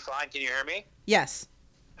can hear you fine. Can you hear me? Yes.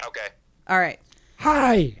 Okay. All right.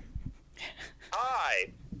 Hi.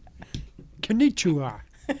 Hi. Konnichiwa.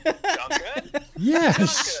 Sound good?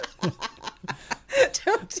 Yes.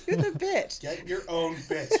 Don't do the bit. Get your own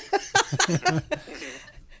bit.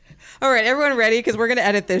 All right, everyone ready? Because we're gonna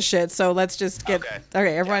edit this shit. So let's just get. Okay.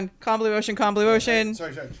 Okay, everyone. Calm blue ocean. Calm blue ocean.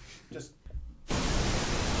 Sorry. Just